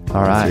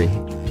 All right.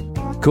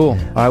 3. Cool.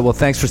 All right, well,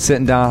 thanks for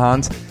sitting down,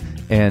 Hans.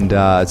 And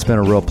it's been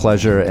a real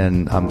pleasure,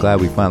 and I'm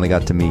glad we finally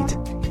got to meet.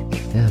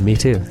 Yeah, me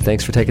too.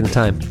 Thanks for taking the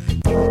time.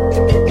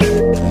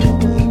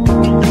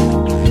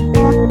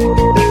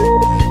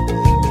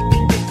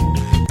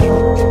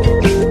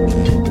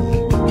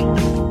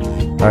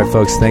 All right,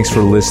 folks, thanks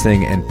for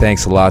listening, and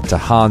thanks a lot to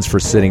Hans for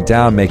sitting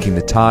down, making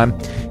the time.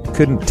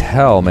 Couldn't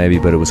tell maybe,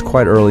 but it was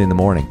quite early in the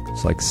morning.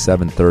 It's like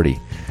 7:30,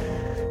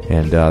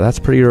 and that's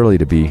pretty early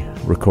to be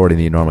recording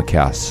the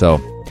Enormocast. So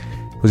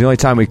it was the only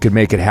time we could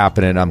make it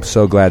happen, and I'm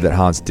so glad that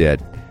Hans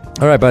did.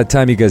 All right, by the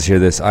time you guys hear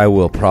this, I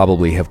will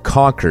probably have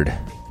conquered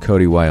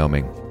Cody,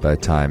 Wyoming by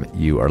the time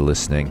you are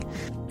listening,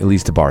 at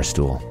least a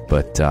Barstool.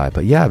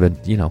 But yeah, I've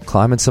been,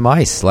 climbing some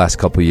ice the last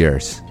couple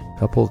years.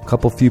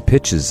 Couple few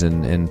pitches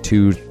in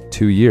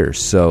two years.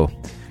 So,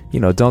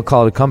 don't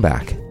call it a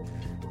comeback.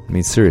 I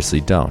mean,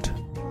 seriously, don't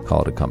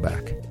call it a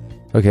comeback.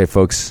 Okay,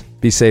 folks,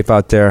 be safe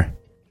out there,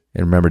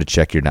 and remember to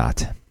check your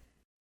knot.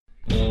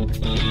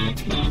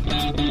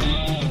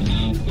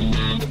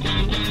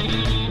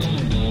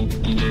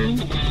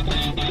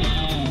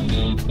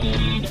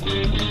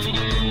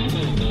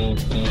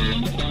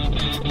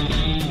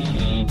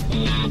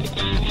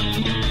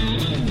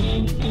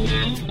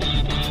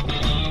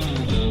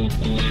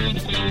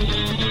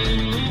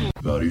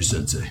 Bow to your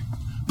sensei.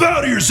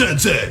 Bow to your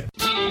sensei!